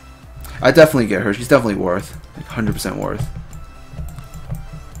 I definitely get her. She's definitely worth, like 100% worth.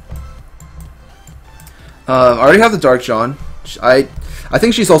 I already have the Dark John. I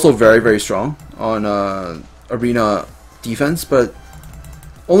think she's also very, very strong on arena defense, but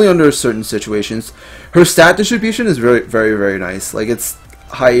only under certain situations. Her stat distribution is very, very, very nice. Like it's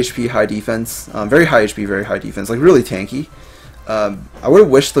high HP, high defense, very high HP, very high defense, like really tanky. I would have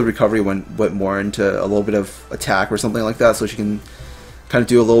wished the recovery went more into a little bit of attack or something like that, so she can kind of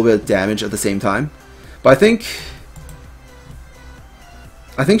do a little bit of damage at the same time. But I think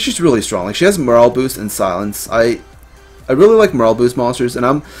she's really strong. Like she has morale boost and silence. I really like morale boost monsters, and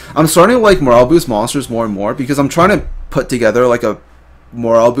I'm starting to like morale boost monsters more and more, because I'm trying to put together like a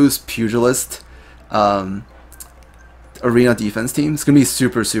morale boost pugilist arena defense team. It's gonna be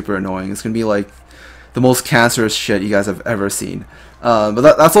super, super annoying. It's gonna be like the most cancerous shit you guys have ever seen. But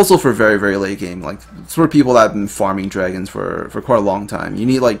that's also for very, very late game. Like it's for people that have been farming dragons for quite a long time. You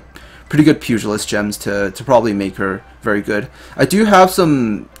need like pretty good pugilist gems to probably make her very good. I do have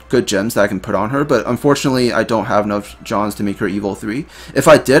some good gems that I can put on her, but unfortunately I don't have enough Johns to make her Evo 3. If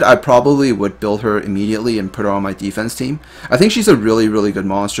I did, I probably would build her immediately and put her on my defense team. I think she's a really, really good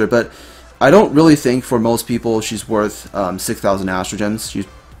monster, but I don't really think for most people she's worth 6,000 Astrogems. She's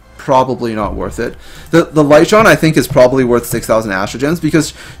probably not worth it. The Light John I think is probably worth 6,000 Astrogems,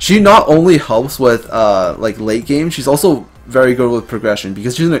 because she not only helps with like late game, she's also very good with progression,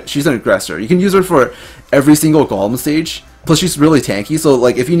 because she's an aggressor. You can use her for every single golem stage. Plus she's really tanky, so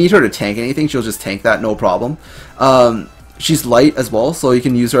like if you need her to tank anything, she'll just tank that, no problem. She's light as well, so you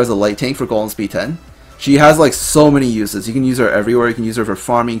can use her as a light tank for golem speed 10. She has like so many uses. You can use her everywhere. You can use her for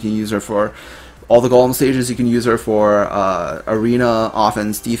farming, you can use her for all the golem stages, you can use her for arena,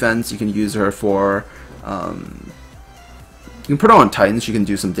 offense, defense, you can use her for you can put her on Titans, she can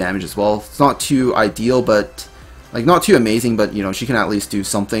do some damage as well. It's not too ideal, but like not too amazing, but you know, she can at least do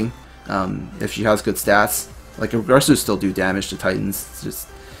something if she has good stats. Like aggressors still do damage to Titans.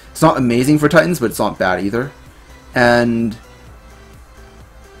 It's not amazing for Titans, but it's not bad either. And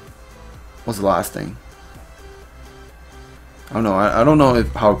what's the last thing? I don't know. I don't know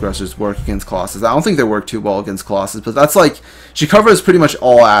how aggressors work against Colossus. I don't think they work too well against Colossus, but that's like, she covers pretty much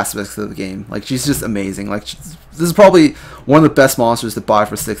all aspects of the game. Like she's just amazing. Like this is probably one of the best monsters to buy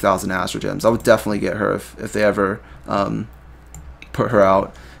for 6,000 Astrogems. I would definitely get her if they ever put her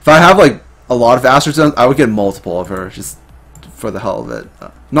out. If I have like a lot of Astrogems, I would get multiple of her just for the hell of it.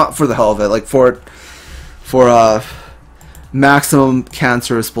 Not for the hell of it, like for maximum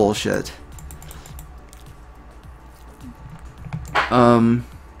cancerous bullshit.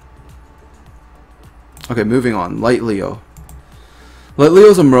 Okay, moving on. Light Leo. Light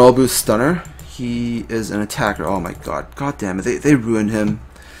Leo's a morale boost stunner. He is an attacker. Oh my god. God damn it. They ruined him.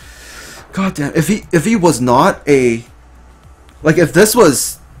 God damn. If he was not a, like if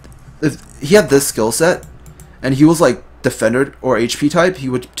he had this skill set and he was like defender or HP type, he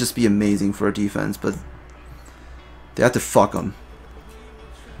would just be amazing for a defense, but they had to fuck him.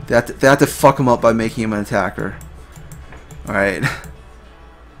 They had to fuck him up by making him an attacker. Alright.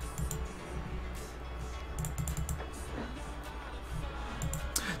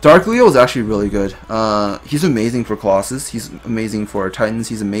 Dark Leo is actually really good. He's amazing for Colossus. He's amazing for Titans.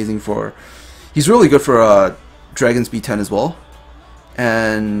 He's really good for Dragon's B10 as well.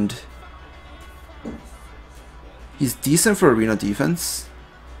 And he's decent for arena defense.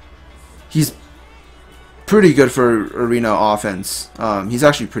 He's pretty good for arena offense. He's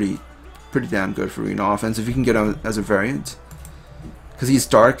actually pretty damn good for arena offense if you can get him as a variant. because he's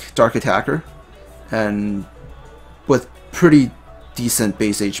dark attacker, and with pretty decent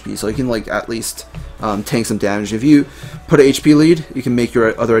base HP, so you can like at least tank some damage. If you put an HP lead, you can make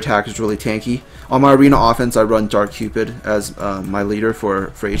your other attackers really tanky. On my arena offense, I run Dark Cupid as my leader for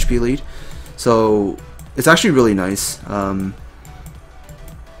HP lead, so it's actually really nice. I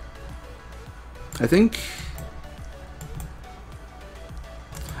think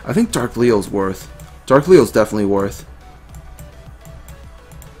Dark Leo's worth. Dark Leo's definitely worth.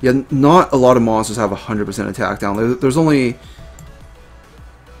 Yeah, not a lot of monsters have 100% attack down. There's only...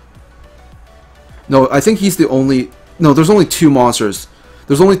 No, I think he's the only... No, there's only 2 monsters.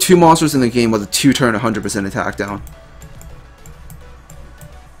 There's only 2 monsters in the game with a 2-turn 100% attack down.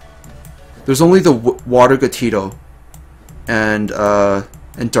 There's only the Water Gatito and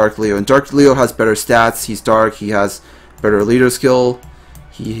Dark Leo. And Dark Leo has better stats. He's dark. He has better leader skill.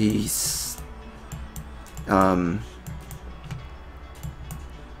 He's...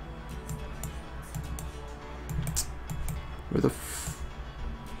 Where the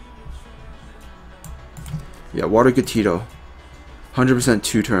yeah, Water Gatito, 100%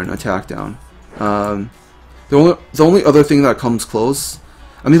 2-turn attack down. The only other thing that comes close,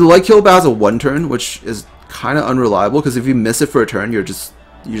 I mean, the Light Killbat has a 1-turn, which is kind of unreliable because if you miss it for a turn, you just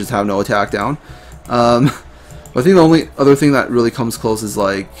have no attack down. But I think the only other thing that really comes close is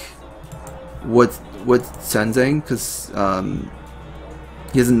like what Senzang, because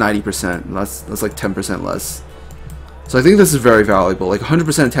he has a 90%. That's like 10% less. So I think this is very valuable. Like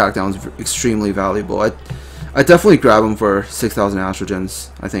 100% attack down is extremely valuable. I definitely grab him for 6,000 Astrogems,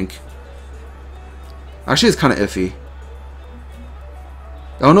 I think. Actually, it's kind of iffy.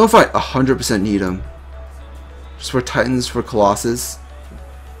 I don't know if I 100% need him. Just for Titans, for Colossus.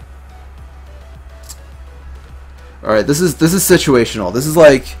 Alright, this is situational. This is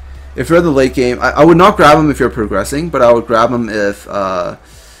like, if you're in the late game, I would not grab him if you're progressing, but I would grab him if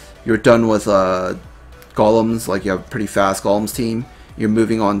you're done with golems, like you have a pretty fast golems team, you're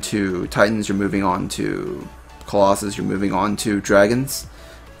moving on to Titans, you're moving on to Colossus, you're moving on to Dragons,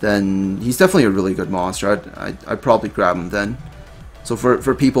 then he's definitely a really good monster. I'd probably grab him then. So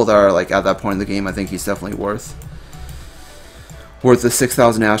for people that are like at that point in the game, I think he's definitely worth the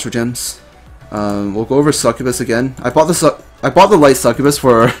 6,000 Astrogems. We'll go over Succubus again. I bought the light Succubus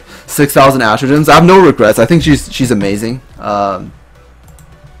for 6,000 Astrogems. I have no regrets. I think she's amazing.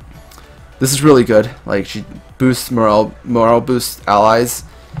 This is really good. Like, she boosts morale boosts allies,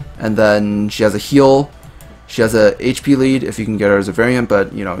 and then she has a heal. She has a HP lead if you can get her as a variant,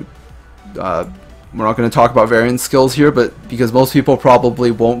 but you know, we're not going to talk about variant skills here, but because most people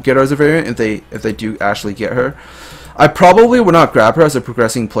probably won't get her as a variant if they do actually get her. I probably would not grab her as a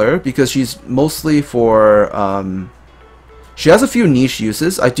progressing player because she's mostly for she has a few niche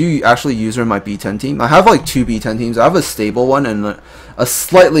uses. I do actually use her in my B10 team. I have like 2 B10 teams. I have a stable one and a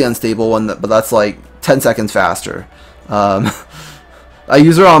slightly unstable one, but that's like 10 seconds faster. I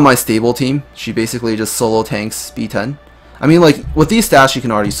use her on my stable team. She basically just solo tanks B10. I mean, like, with these stats, she can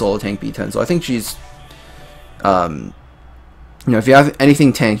already solo tank B10, so I think she's, you know, if you have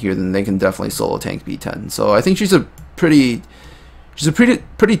anything tankier, then they can definitely solo tank B10. So I think she's a pretty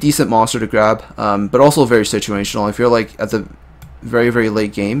decent monster to grab, but also very situational. If you're like at the very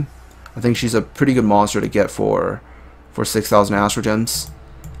late game, I think she's a pretty good monster to get for 6,000 Astrogems.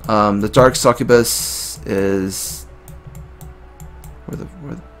 The Dark Succubus is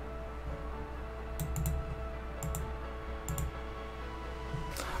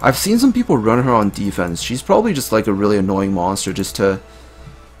I've seen some people run her on defense. She's probably just like a really annoying monster just to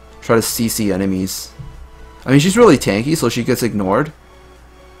try to CC enemies. I mean, she's really tanky, so she gets ignored.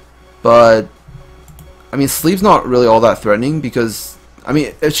 But I mean, sleep's not really all that threatening because, I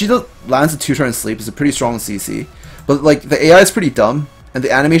mean, if she lands a 2-turn sleep, it's a pretty strong CC. But like, the AI is pretty dumb, and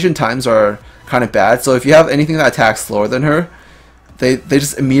the animation times are kind of bad. So if you have anything that attacks slower than her, they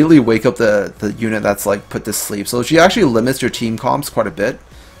just immediately wake up the unit that's like put to sleep. So she actually limits your team comps quite a bit.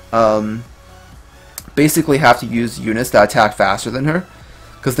 Basically have to use units that attack faster than her,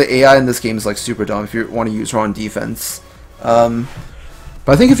 because the AI in this game is like super dumb if you want to use her on defense. But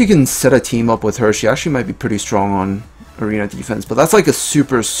I think if you can set a team up with her, she actually might be pretty strong on arena defense, but that's like a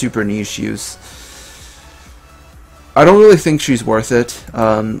super niche use. I don't really think she's worth it.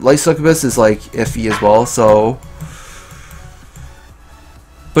 Light Succubus is like iffy as well, so,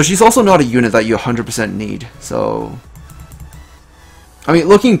 but she's also not a unit that you 100% need, so I mean,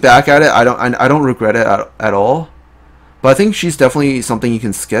 looking back at it, I don't regret it at all. But I think she's definitely something you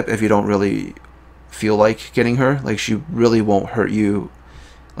can skip if you don't really feel like getting her. Like, she really won't hurt you.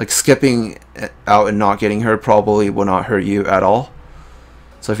 Like, skipping out and not getting her probably will not hurt you at all.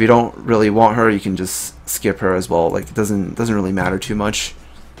 So if you don't really want her, you can just skip her as well. Like, it doesn't really matter too much.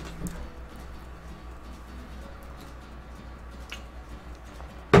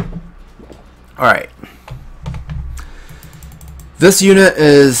 Alright. This unit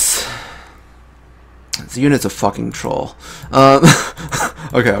is... This unit's a fucking troll.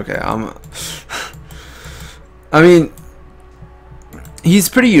 Okay. I mean, he's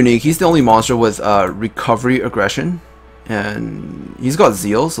pretty unique. He's the only monster with recovery aggression, and he's got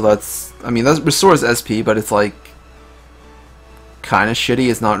zeal, so that's, I mean, that restores SP, but it's like kind of shitty.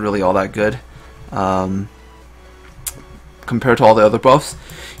 It's not really all that good compared to all the other buffs.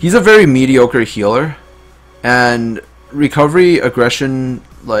 He's a very mediocre healer, and recovery aggression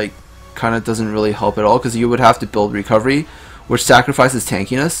like kind of doesn't really help at all, because you would have to build recovery, which sacrifices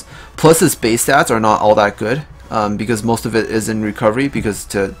tankiness. Plus his base stats are not all that good, because most of it is in recovery, because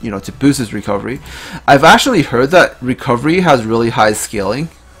to boost his recovery. I've actually heard that recovery has really high scaling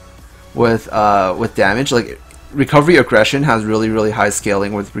with damage. Like, recovery aggression has really high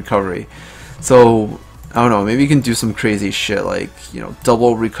scaling with recovery. So I don't know, maybe you can do some crazy shit like,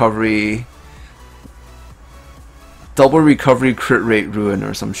 double recovery crit rate ruin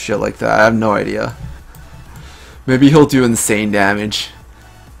or some shit like that. I have no idea. Maybe he'll do insane damage.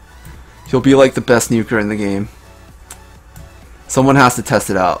 He'll be like the best nuker in the game. Someone has to test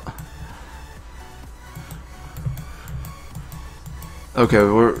it out.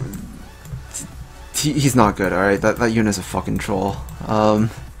 Okay, he's not good, alright? That unit's a fucking troll.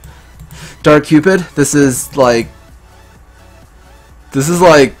 Dark Cupid, this is like you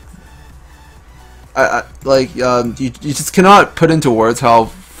just cannot put into words how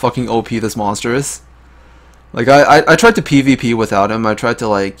fucking OP this monster is. Like, I tried to PvP without him. I tried to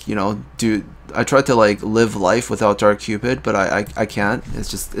live life without Dark Cupid, but I can't.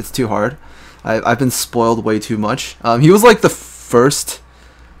 It's too hard. I've been spoiled way too much. He was like the first.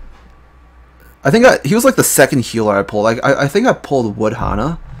 He was like the second healer I pulled. I think I pulled Wood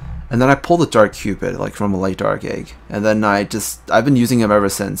Hana, and then I pulled a Dark Cupid, like from a Light Dark Egg, and then I've been using him ever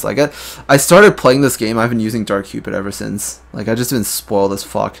since. Like, I started playing this game, I've been using Dark Cupid ever since. Like, I've just been spoiled as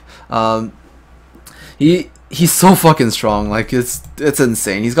fuck. He's so fucking strong. Like, it's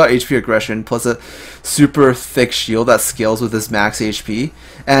insane. He's got HP aggression plus a super thick shield that scales with his max HP.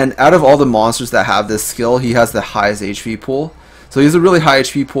 And out of all the monsters that have this skill, he has the highest HP pool. So he has a really high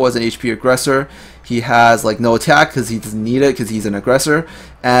HP pool as an HP aggressor. He has like no attack because he doesn't need it because he's an aggressor,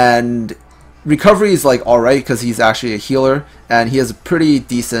 and recovery is like alright because he's actually a healer, and he has a pretty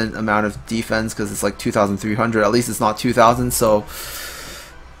decent amount of defense because it's like 2,300. At least it's not 2,000. So,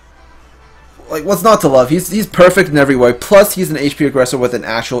 like, what's not to love? He's perfect in every way. Plus, he's an HP aggressor with an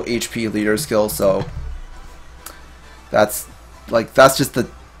actual HP leader skill. So that's just the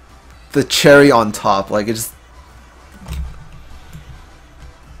cherry on top. Like, it just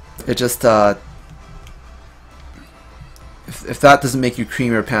if that doesn't make you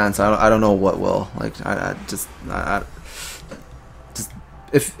cream your pants, I don't know what will. Like, just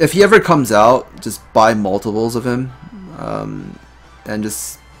if he ever comes out, just buy multiples of him, and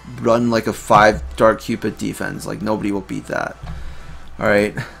just run like a 5 Dark Cupid defense. Like, nobody will beat that. All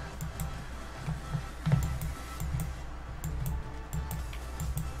right.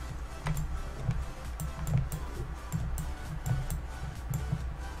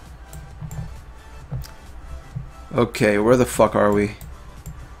 Okay, where the fuck are we?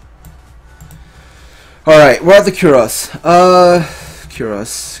 Alright, we're at the Kuros.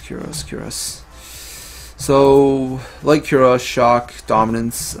 Kuros. So, like Kuros, Shock,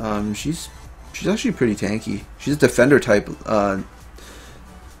 Dominance, she's actually pretty tanky. She's a defender type,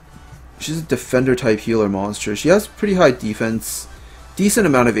 healer monster. She has pretty high defense, decent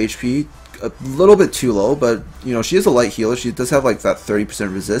amount of HP, a little bit too low, but she is a light healer. She does have like that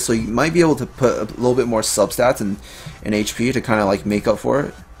 30% resist, so you might be able to put a little bit more substats in HP to kind of like make up for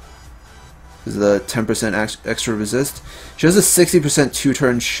it. This is the 10% extra resist. She has a 60%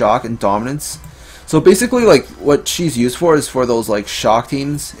 2-turn shock and dominance. So basically, like, what she's used for is for those like shock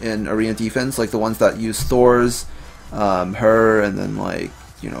teams in arena defense, like the ones that use Thor's, her, and then like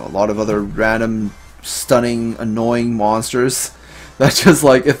a lot of other random stunning annoying monsters. That's just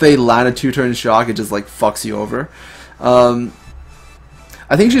like, if they land a 2-turn shock, it just like fucks you over. I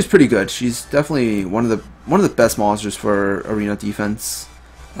think she's pretty good. She's definitely one of the best monsters for arena defense.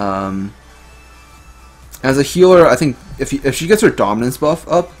 As a healer, I think if she gets her dominance buff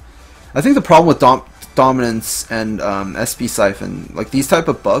up, I think the problem with dominance and SP Siphon, like these type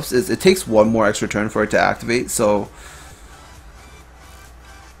of buffs, is it takes one more extra turn for it to activate. So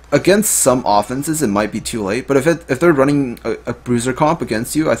against some offenses, it might be too late, but if they're running a bruiser comp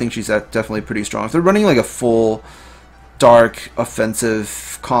against you, I think she's definitely pretty strong. If they're running like a full dark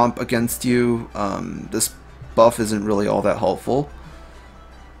offensive comp against you, this buff isn't really all that helpful.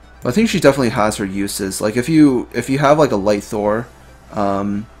 But I think she definitely has her uses. Like if you have like a light Thor, you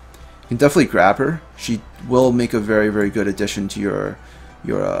can definitely grab her. She will make a very good addition to your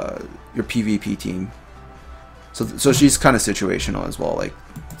PvP team. So she's kind of situational as well. Like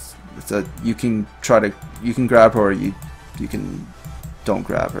it's a you can grab her, or you can don't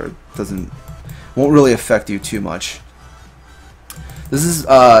grab her. It won't really affect you too much. This is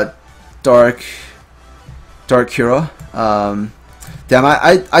Dark Kira. Damn,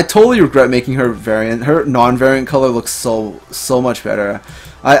 I totally regret making her variant. Her non-variant color looks so much better.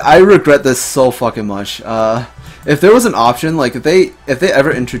 I regret this so fucking much. If there was an option, like if they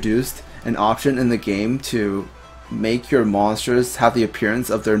ever introduced an option in the game to make your monsters have the appearance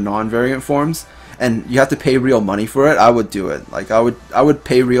of their non-variant forms, and you have to pay real money for it, I would do it. Like I would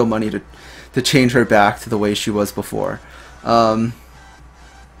pay real money to change her back to the way she was before.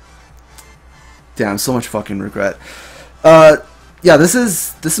 Damn, so much fucking regret. Yeah, this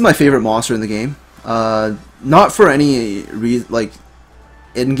is my favorite monster in the game. Not for any like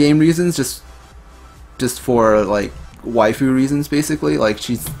in-game reasons, just for like waifu reasons, basically. Like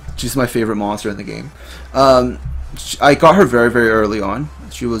she's my favorite monster in the game. I got her very early on.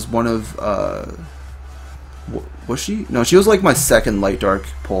 She was one of was she? No, she was like my second light dark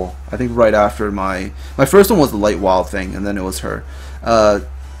pull. I think right after my first one was the light wild thing, and then it was her.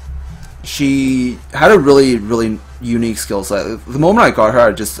 She had a really unique skill set. The moment I got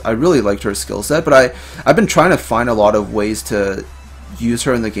her, I really liked her skill set, but I've been trying to find a lot of ways to use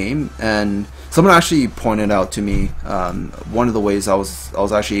her in the game, and someone actually pointed out to me one of the ways I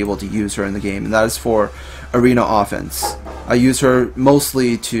was actually able to use her in the game, and that is for arena offense. I use her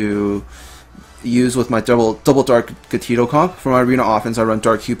mostly to use with my double Dark Gatito comp. For my arena offense, I run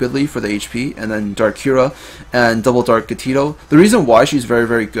Dark Cupidly for the HP, and then Dark Kira and double Dark Gatito. The reason why she's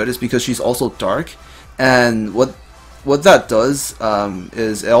very good is because she's also dark, and what that does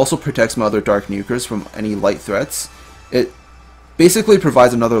is it also protects my other dark nukers from any light threats. It basically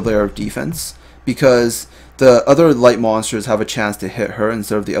provides another layer of defense, because the other light monsters have a chance to hit her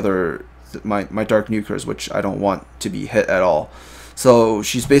instead of the other my dark nukers, which I don't want to be hit at all. So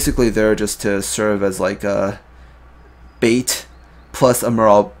she's basically there just to serve as like a bait plus an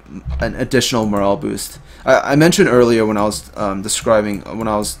additional morale boost. I mentioned earlier when I was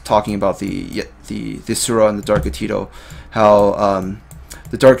talking about the THRU and the Dark Gatito, how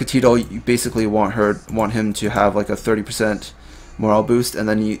the Dark Gatito, you basically want him to have like a 30% morale boost, and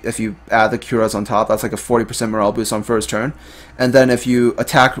then if you add the Curas on top, that's like a 40% morale boost on first turn, and then if you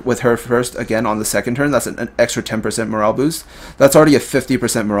attack with her first again on the second turn, that's an extra 10% morale boost. That's already a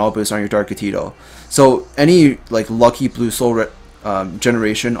 50% morale boost on your Dark Gatito. So any like lucky blue soul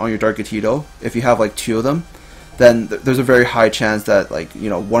generation on your Dark Gatito, if you have like 2 of them, then there's a very high chance that like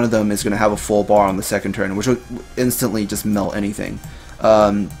one of them is going to have a full bar on the second turn, which would instantly just melt anything.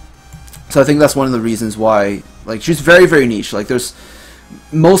 So I think that's one of the reasons why, like, she's very niche. Like,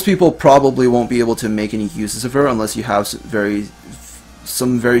 most people probably won't be able to make any uses of her unless you have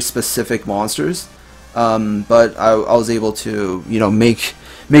some very specific monsters. But I was able to make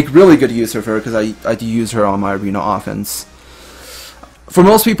really good use of her, because I do use her on my arena offense. For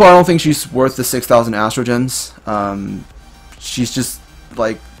most people, I don't think she's worth the 6,000 ASTROGEMS. She's just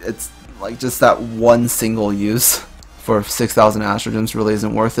like, it's like just that one single use for 6,000 ASTROGEMS really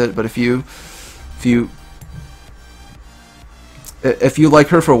isn't worth it. But if you like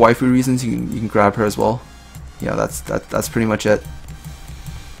her for waifu reasons, you can grab her as well. Yeah, that's pretty much it.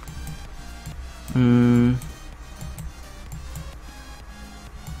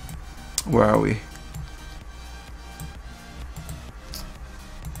 Where are we?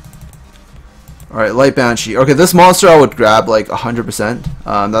 Alright, Light Banshee. Okay, this monster I would grab like 100%.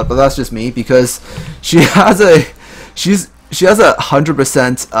 But that's just me, because she has a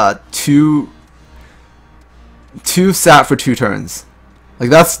 100% two sat for 2 turns. Like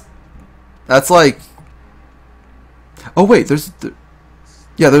that's like, oh wait, she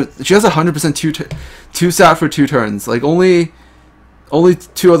has 100% two sat for 2 turns. Like only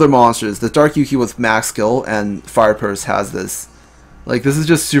 2 other monsters, the Dark Yuki with max skill and Fire Purse, has this. Like, this is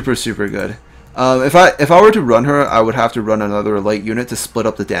just super good. If I were to run her, I would have to run another light unit to split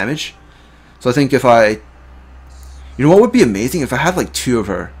up the damage. So I think you know what would be amazing? If I had like 2 of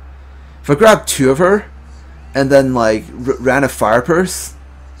her. If I grabbed 2 of her and then like ran a Fire Purse,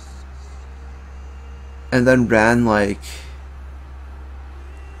 and then ran like,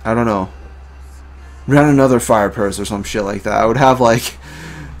 I don't know, ran another Fire Purse or some shit like that, I would have like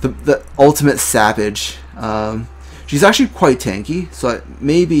the ultimate sappage. She's actually quite tanky, so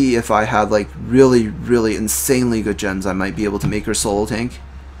maybe if I had like really, really insanely good gems, I might be able to make her solo tank.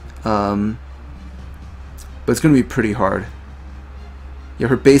 But it's gonna be pretty hard. Yeah,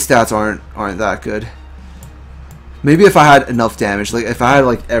 her base stats aren't that good. Maybe if I had enough damage, like if I had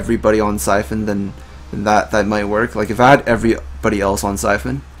like everybody on Siphon, then that might work. Like if I had everybody else on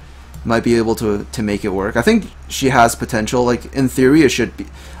Siphon, might be able to make it work. I think she has potential. Like in theory, I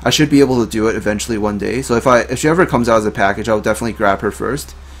should be able to do it eventually one day. So if she ever comes out as a package, I would definitely grab her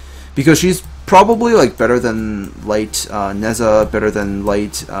first, because she's probably like better than light Neza, better than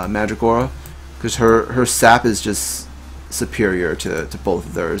light Magicora, because her sap is just superior to both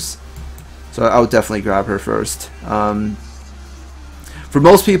of theirs. So I would definitely grab her first. For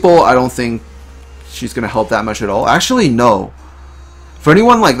most people, I don't think she's gonna help that much at all. Actually, no. For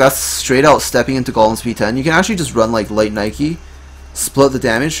anyone like that's straight out stepping into Golem's P10, you can actually just run like Light Nike, split the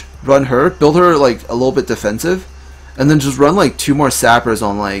damage, run her, build her like a little bit defensive, and then just run like 2 more sappers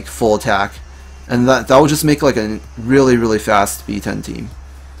on like full attack, and that will just make like a really, really fast B10 team.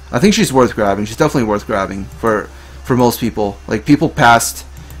 I think she's worth grabbing. She's definitely worth grabbing for most people. Like people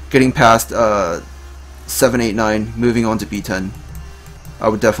getting past 7, 8, 9, moving on to B10. I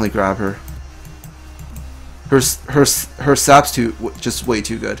would definitely grab her. Her sap's just way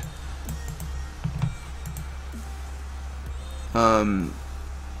too good. Yeah,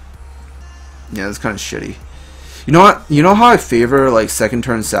 it's kind of shitty. You know what? You know how I favor like second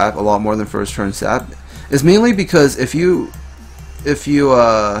turn sap a lot more than first turn sap? It's mainly because if you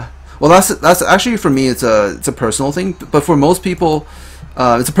well, that's actually, for me it's a personal thing, but for most people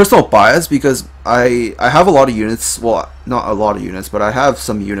it's a personal bias, because I have a lot of units, well, not a lot of units, but I have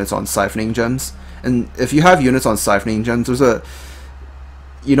some units on siphoning gems. And if you have units on siphoning gems, there's a,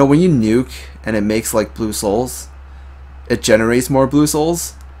 you know, when you nuke and it makes like blue souls, it generates more blue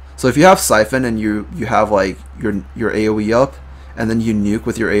souls. So if you have siphon and you have like your AoE up, and then you nuke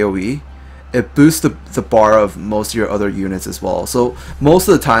with your AoE, it boosts the bar of most of your other units as well. So most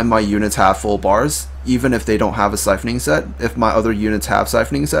of the time my units have full bars, even if they don't have a siphoning set, if my other units have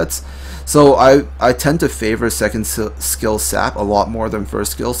siphoning sets. So I tend to favor second skill sap a lot more than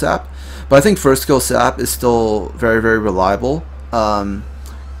first skill sap. But I think first skill sap is still very, very reliable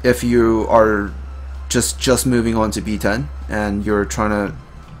if you are just moving on to B10 and you're trying to,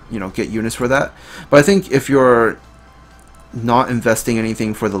 you know, get units for that. But I think if you're not investing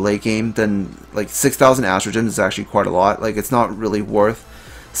anything for the late game, then like 6,000 AstroGems is actually quite a lot. Like it's not really worth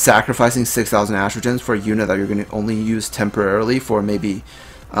sacrificing 6,000 AstroGems for a unit that you're going to only use temporarily for maybe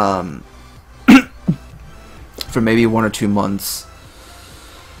for maybe 1 or 2 months.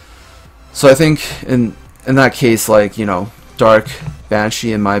 So I think in that case, like, you know, Dark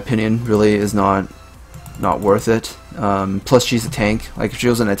Banshee, in my opinion, really is not worth it. Plus she's a tank. Like if she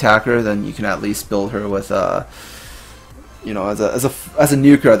was an attacker, then you can at least build her with you know, as a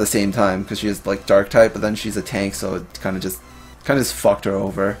nuker at the same time, because she is like dark type, but then she's a tank, so it kind of just fucked her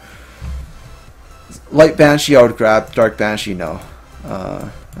over. Light Banshee I would grab, Dark Banshee no.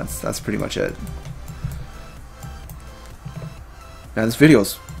 That's pretty much it. Man, this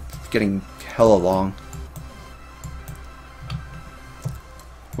video's getting hella long.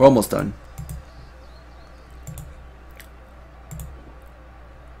 We're almost done.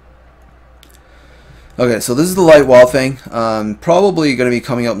 Okay, so this is the Light Wild Fang. Probably going to be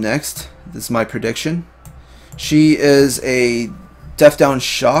coming up next. This is my prediction. She is a Def Down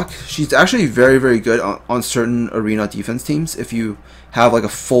Shock. She's actually very, very good on certain arena defense teams if you have like a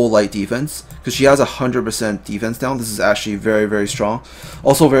full light defense, because she has 100% defense down. This is actually very, very strong.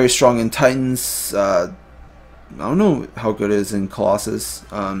 Also very strong in Titans. I don't know how good it is in Colossus,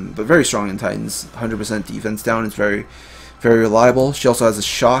 but very strong in Titans. 100% defense down. It's very, very reliable. She also has a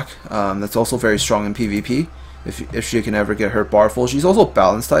shock that's also very strong in PvP if she can ever get her bar full. She's also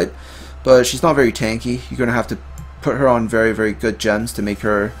balance type, but she's not very tanky. You're gonna have to put her on very, very good gems to make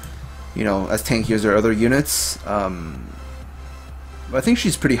her, you know, as tanky as her other units. I think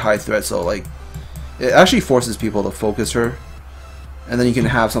she's pretty high threat, so like it actually forces people to focus her, and then you can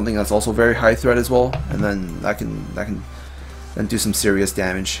have something that's also very high threat as well, and then that can then do some serious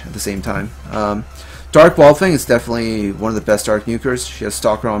damage at the same time. Dark Wild Fang is definitely one of the best dark nukers. She has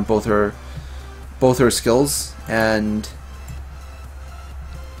Stalker on both her skills, and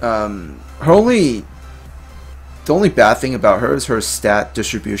the only bad thing about her is her stat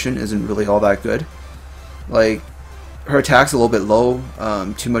distribution isn't really all that good. Like her attack's a little bit low.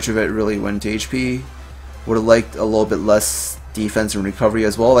 Too much of it really went to HP. Would have liked a little bit less defense and recovery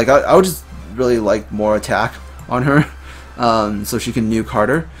as well. Like I would just really like more attack on her, so she can nuke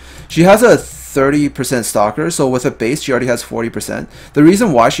harder. She has a 30% Stalker, so with a base she already has 40%. The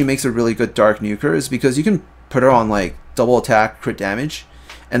reason why she makes a really good dark nuker is because you can put her on like double attack crit damage,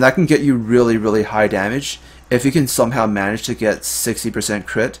 and that can get you really, really high damage if you can somehow manage to get 60%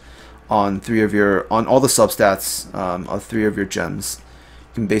 crit on all the substats of 3 of your gems.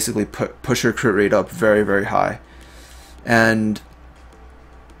 You can basically push your crit rate up very, very high,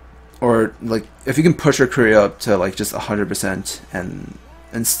 or like if you can push your crit rate up to like just 100%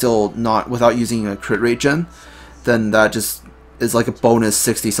 and still not without using a crit rate gem, then that just is like a bonus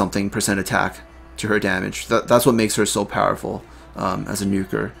 60-something% attack to her damage. That's what makes her so powerful as a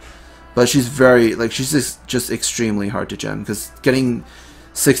nuker. But she's she's just extremely hard to gem, because getting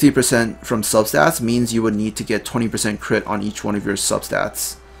 60% from substats means you would need to get 20% crit on each one of your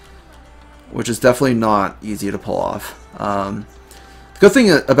substats, which is definitely not easy to pull off. The good thing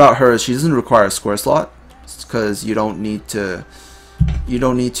about her is she doesn't require a square slot, because you don't need to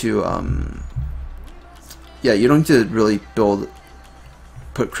really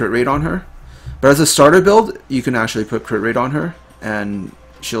put crit rate on her. But as a starter build, you can actually put crit rate on her, and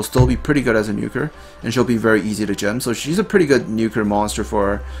she'll still be pretty good as a nuker, and she'll be very easy to gem. So she's a pretty good nuker monster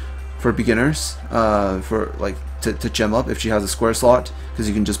for beginners, for like to gem up if she has a square slot, because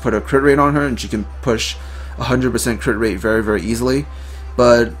you can just put a crit rate on her and she can push 100% crit rate very, very easily.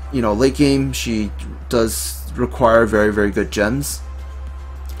 But you know, late game she does require very, very good gems,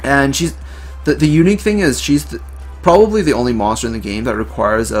 and she's the unique thing is she's probably the only monster in the game that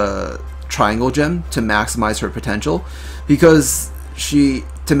requires a triangle gem to maximize her potential, because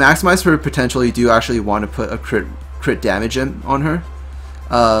to maximize her potential you do actually want to put a crit damage gem on her,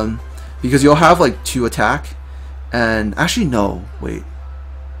 because you'll have like 2 attack, and actually no, wait,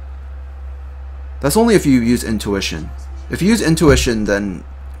 that's only if you use intuition. If you use intuition, then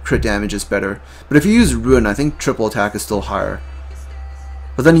crit damage is better, but if you use ruin, I think triple attack is still higher.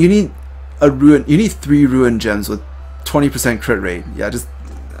 But then you need you need 3 ruin gems with 20% crit rate. Yeah, just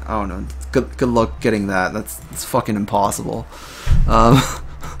I don't know. Good luck getting that. That's fucking impossible.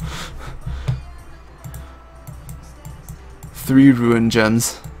 3 ruin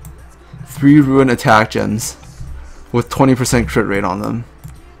gems, 3 ruin attack gems with 20% crit rate on them.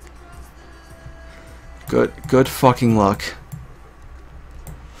 Good fucking luck.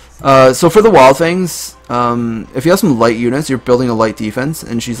 So for the wild things, if you have some light units, you're building a light defense,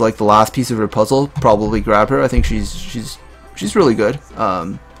 and she's like the last piece of your puzzle, probably grab her. I think she's really good.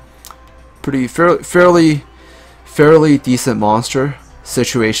 Fairly decent monster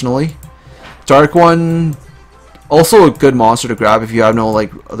situationally. Dark one, also a good monster to grab if you have no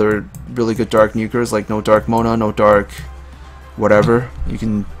like other really good dark nukers, like no dark Mona, no dark whatever. You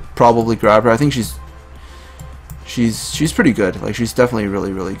can probably grab her. I think she's pretty good. Like she's definitely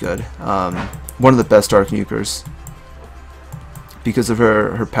really good. One of the best dark nukers because of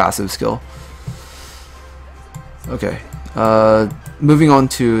her passive skill. Okay, moving on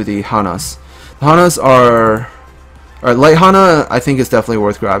to the Hanas. The Hanas are light Hana. I think is definitely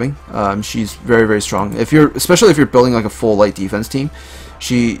worth grabbing. She's very strong. Especially if you're building like a full light defense team,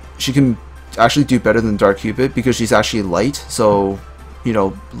 she can actually do better than Dark Cupid because she's actually light. So you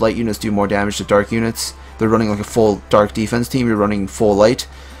know, light units do more damage to dark units. They're running like a full dark defense team, you're running full light,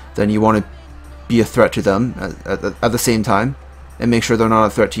 then you want to be a threat to them at the same time and make sure they're not a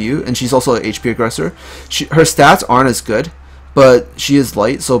threat to you. And she's also an HP aggressor. Her stats aren't as good, but she is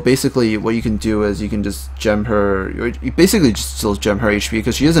light, so basically what you can do is you can just gem her, or you basically just still gem her HP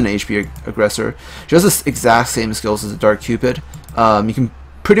because she is an HP aggressor. She has the exact same skills as a Dark Cupid. You can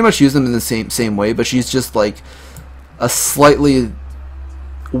pretty much use them in the same way, but she's just like a slightly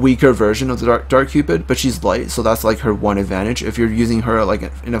weaker version of the Dark Cupid, but she's light, so that's like her one advantage. If you're using her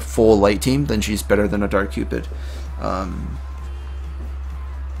like in a full light team, then she's better than a Dark Cupid.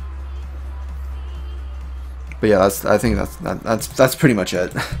 But yeah, I think that's pretty much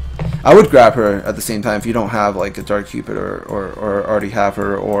it. I would grab her at the same time if you don't have like a Dark Cupid or already have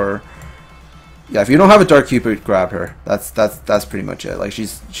her, or yeah, if you don't have a Dark Cupid, grab her. That's pretty much it. Like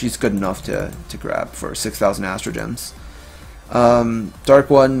she's good enough to grab for 6,000 ASTROGEMS. Dark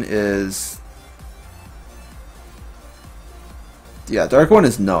one is, yeah, Dark one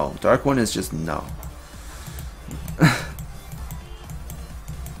is no. Dark one is just no.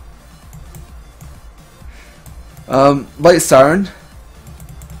 Light Siren.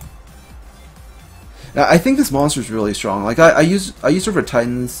 Now, I think this monster is really strong. Like I use her for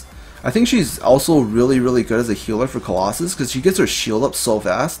Titans. I think she's also really good as a healer for Colossus because she gets her shield up so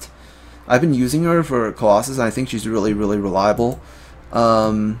fast. I've been using her for Colossus, and I think she's really reliable.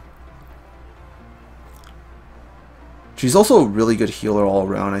 She's also a really good healer all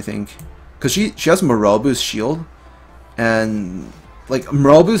around, I think, because she has Morobu's shield, and like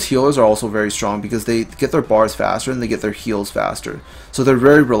Morobu's healers are also very strong because they get their bars faster and they get their heals faster, so they're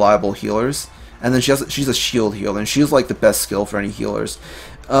very reliable healers. and then she's a shield healer, and she's like the best skill for any healers.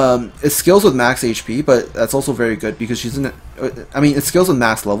 It skills with max HP, but that's also very good because she's in. It skills with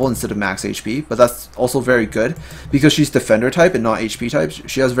max level instead of max HP, but that's also very good because she's defender type and not HP type.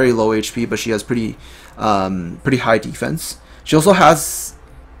 She has very low HP, but she has pretty high defense. She also has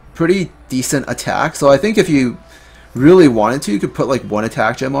pretty decent attack, so I think if you really wanted to, you could put like 1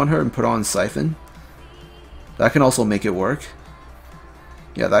 attack gem on her and put on Siphon. That can also make it work.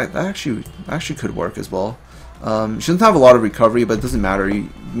 Yeah, that actually could work as well. She doesn't have a lot of recovery, but it doesn't matter. You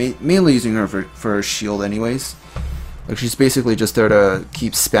mainly using her for her shield anyways. Like, she's basically just there to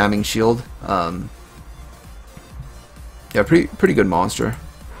keep spamming shield. Yeah, pretty good monster.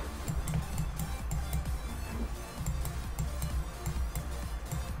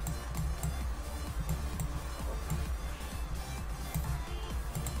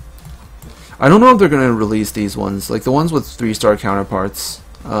 I don't know if they're gonna release these ones, like the ones with 3-star counterparts.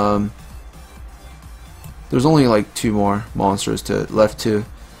 There's only like 2 more monsters left to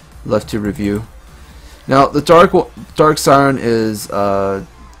review. Now the Dark Siren is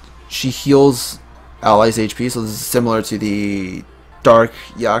she heals allies HP, so this is similar to the Dark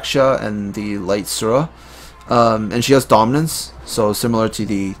Yaksha and the Light Sura, and she has dominance, so similar to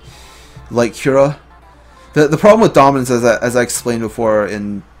the Light Kira. The problem with dominance, as I explained before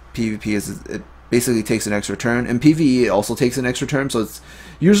in PvP, is it basically takes an extra turn. In PvE it also takes an extra turn, so it's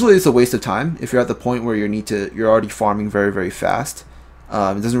usually a waste of time if you're at the point where you're already farming very fast.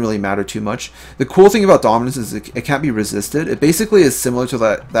 It doesn't really matter too much. The cool thing about dominance is it can't be resisted. It basically is similar to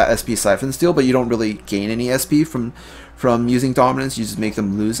that SP Siphon steal, but you don't really gain any SP from using dominance. You just make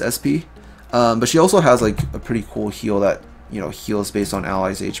them lose SP. But she also has like a pretty cool heal that heals based on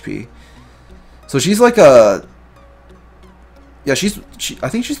allies HP. So she's like a I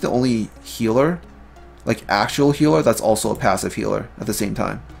think she's the only healer, like actual healer, that's also a passive healer at the same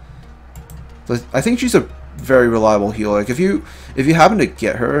time. So I think she's a very reliable healer. Like if you happen to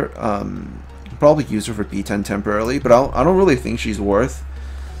get her, you probably use her for B10 temporarily, but I don't really think she's worth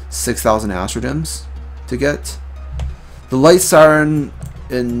 6,000 ASTROGEMS to get. The Light Siren,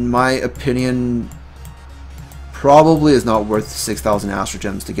 in my opinion, probably is not worth 6,000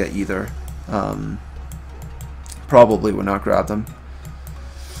 ASTROGEMS to get either. Probably would not grab them.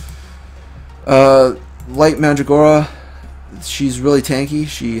 Light Mandragora, she's really tanky.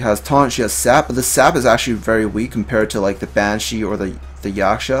 She has taunt, she has sap, but the sap is actually very weak compared to like the Banshee or the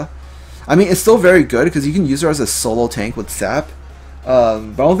Yaksha. I mean, it's still very good because you can use her as a solo tank with sap.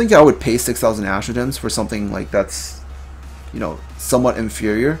 But I don't think I would pay 6,000 ASTROGEMS for something like that's, somewhat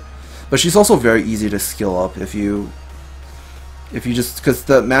inferior. But she's also very easy to skill up if you just, because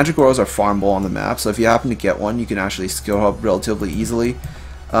the Mandragoras are farmable on the map, so if you happen to get one, you can actually skill up relatively easily.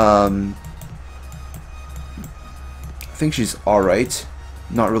 I think she's alright.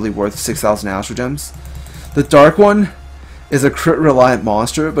 Not really worth 6,000 ASTROGEMS. The Dark one is a crit reliant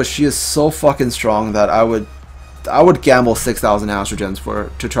monster, but she is so fucking strong that I would gamble 6,000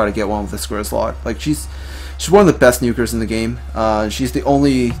 ASTROGEMS to try to get one with the square slot. Like she's one of the best nukers in the game. She's the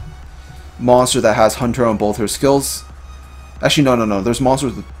only monster that has Hunter on both her skills. Actually, no. There's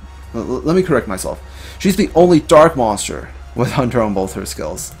monsters with... Let me correct myself. She's the only dark monster with Hunter on both her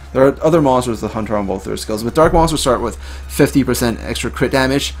skills. There are other monsters with Hunter on both their skills, but dark monsters start with 50% extra crit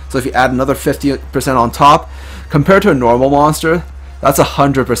damage. So if you add another 50% on top, compared to a normal monster, that's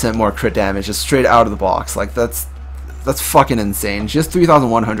 100% more crit damage, just straight out of the box. Like that's fucking insane. She has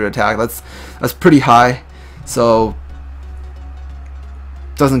 3,100 attack. That's pretty high. So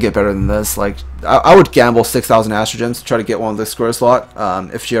doesn't get better than this. Like I would gamble 6,000 ASTROGEMS to try to get one of the square slot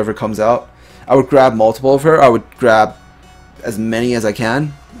if she ever comes out. I would grab multiple of her. I would grab as many as I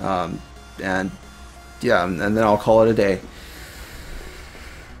can, and yeah, and then I'll call it a day.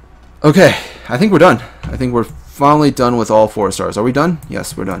 Okay, I think we're done. I think we're finally done with all 4 stars. Are we done?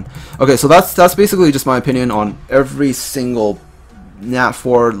 Yes, we're done. Okay, so that's basically just my opinion on every single Nat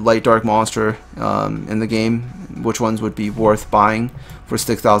 4 light dark monster in the game. Which ones would be worth buying for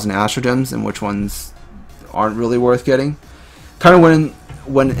 6,000 ASTROGEMS and which ones aren't really worth getting. Kind of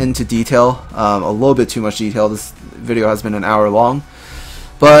went into detail, a little bit too much detail. This video has been an hour long,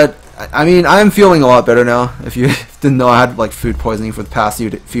 but I mean, I am feeling a lot better now. If you didn't know, I had like food poisoning for the past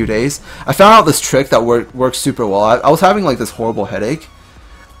few days. I found out this trick that works super well. I was having like this horrible headache.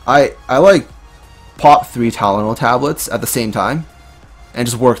 I like popped 3 Tylenol tablets at the same time, and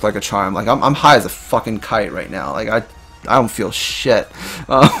just worked like a charm. Like I'm high as a fucking kite right now. Like I don't feel shit.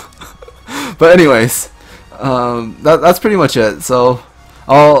 But anyways, that's pretty much it. So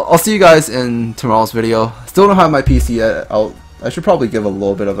I'll see you guys in tomorrow's video. Still don't have my PC yet. I should probably give a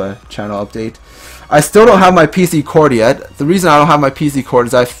little bit of a channel update. I still don't have my PC cord yet. The reason I don't have my PC cord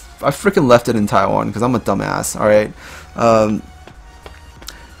is I freaking left it in Taiwan because I'm a dumbass. All right.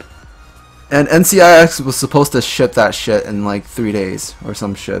 And NCIX was supposed to ship that shit in like 3 days or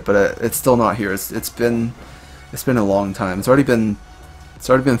some shit, but it's still not here. It's been a long time. It's already been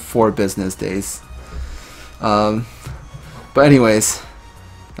 4 business days. But anyways,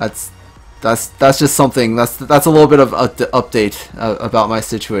 that's just something. That's a little bit of update about my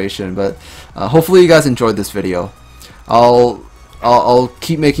situation. But hopefully you guys enjoyed this video. I'll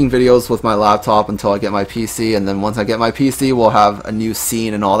keep making videos with my laptop until I get my PC, and then once I get my PC, we'll have a new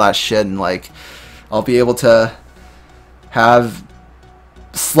scene and all that shit, and like I'll be able to have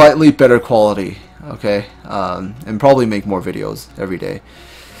slightly better quality, okay, and probably make more videos every day.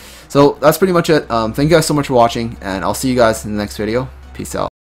 So that's pretty much it. Thank you guys so much for watching, and I'll see you guys in the next video. Peace out.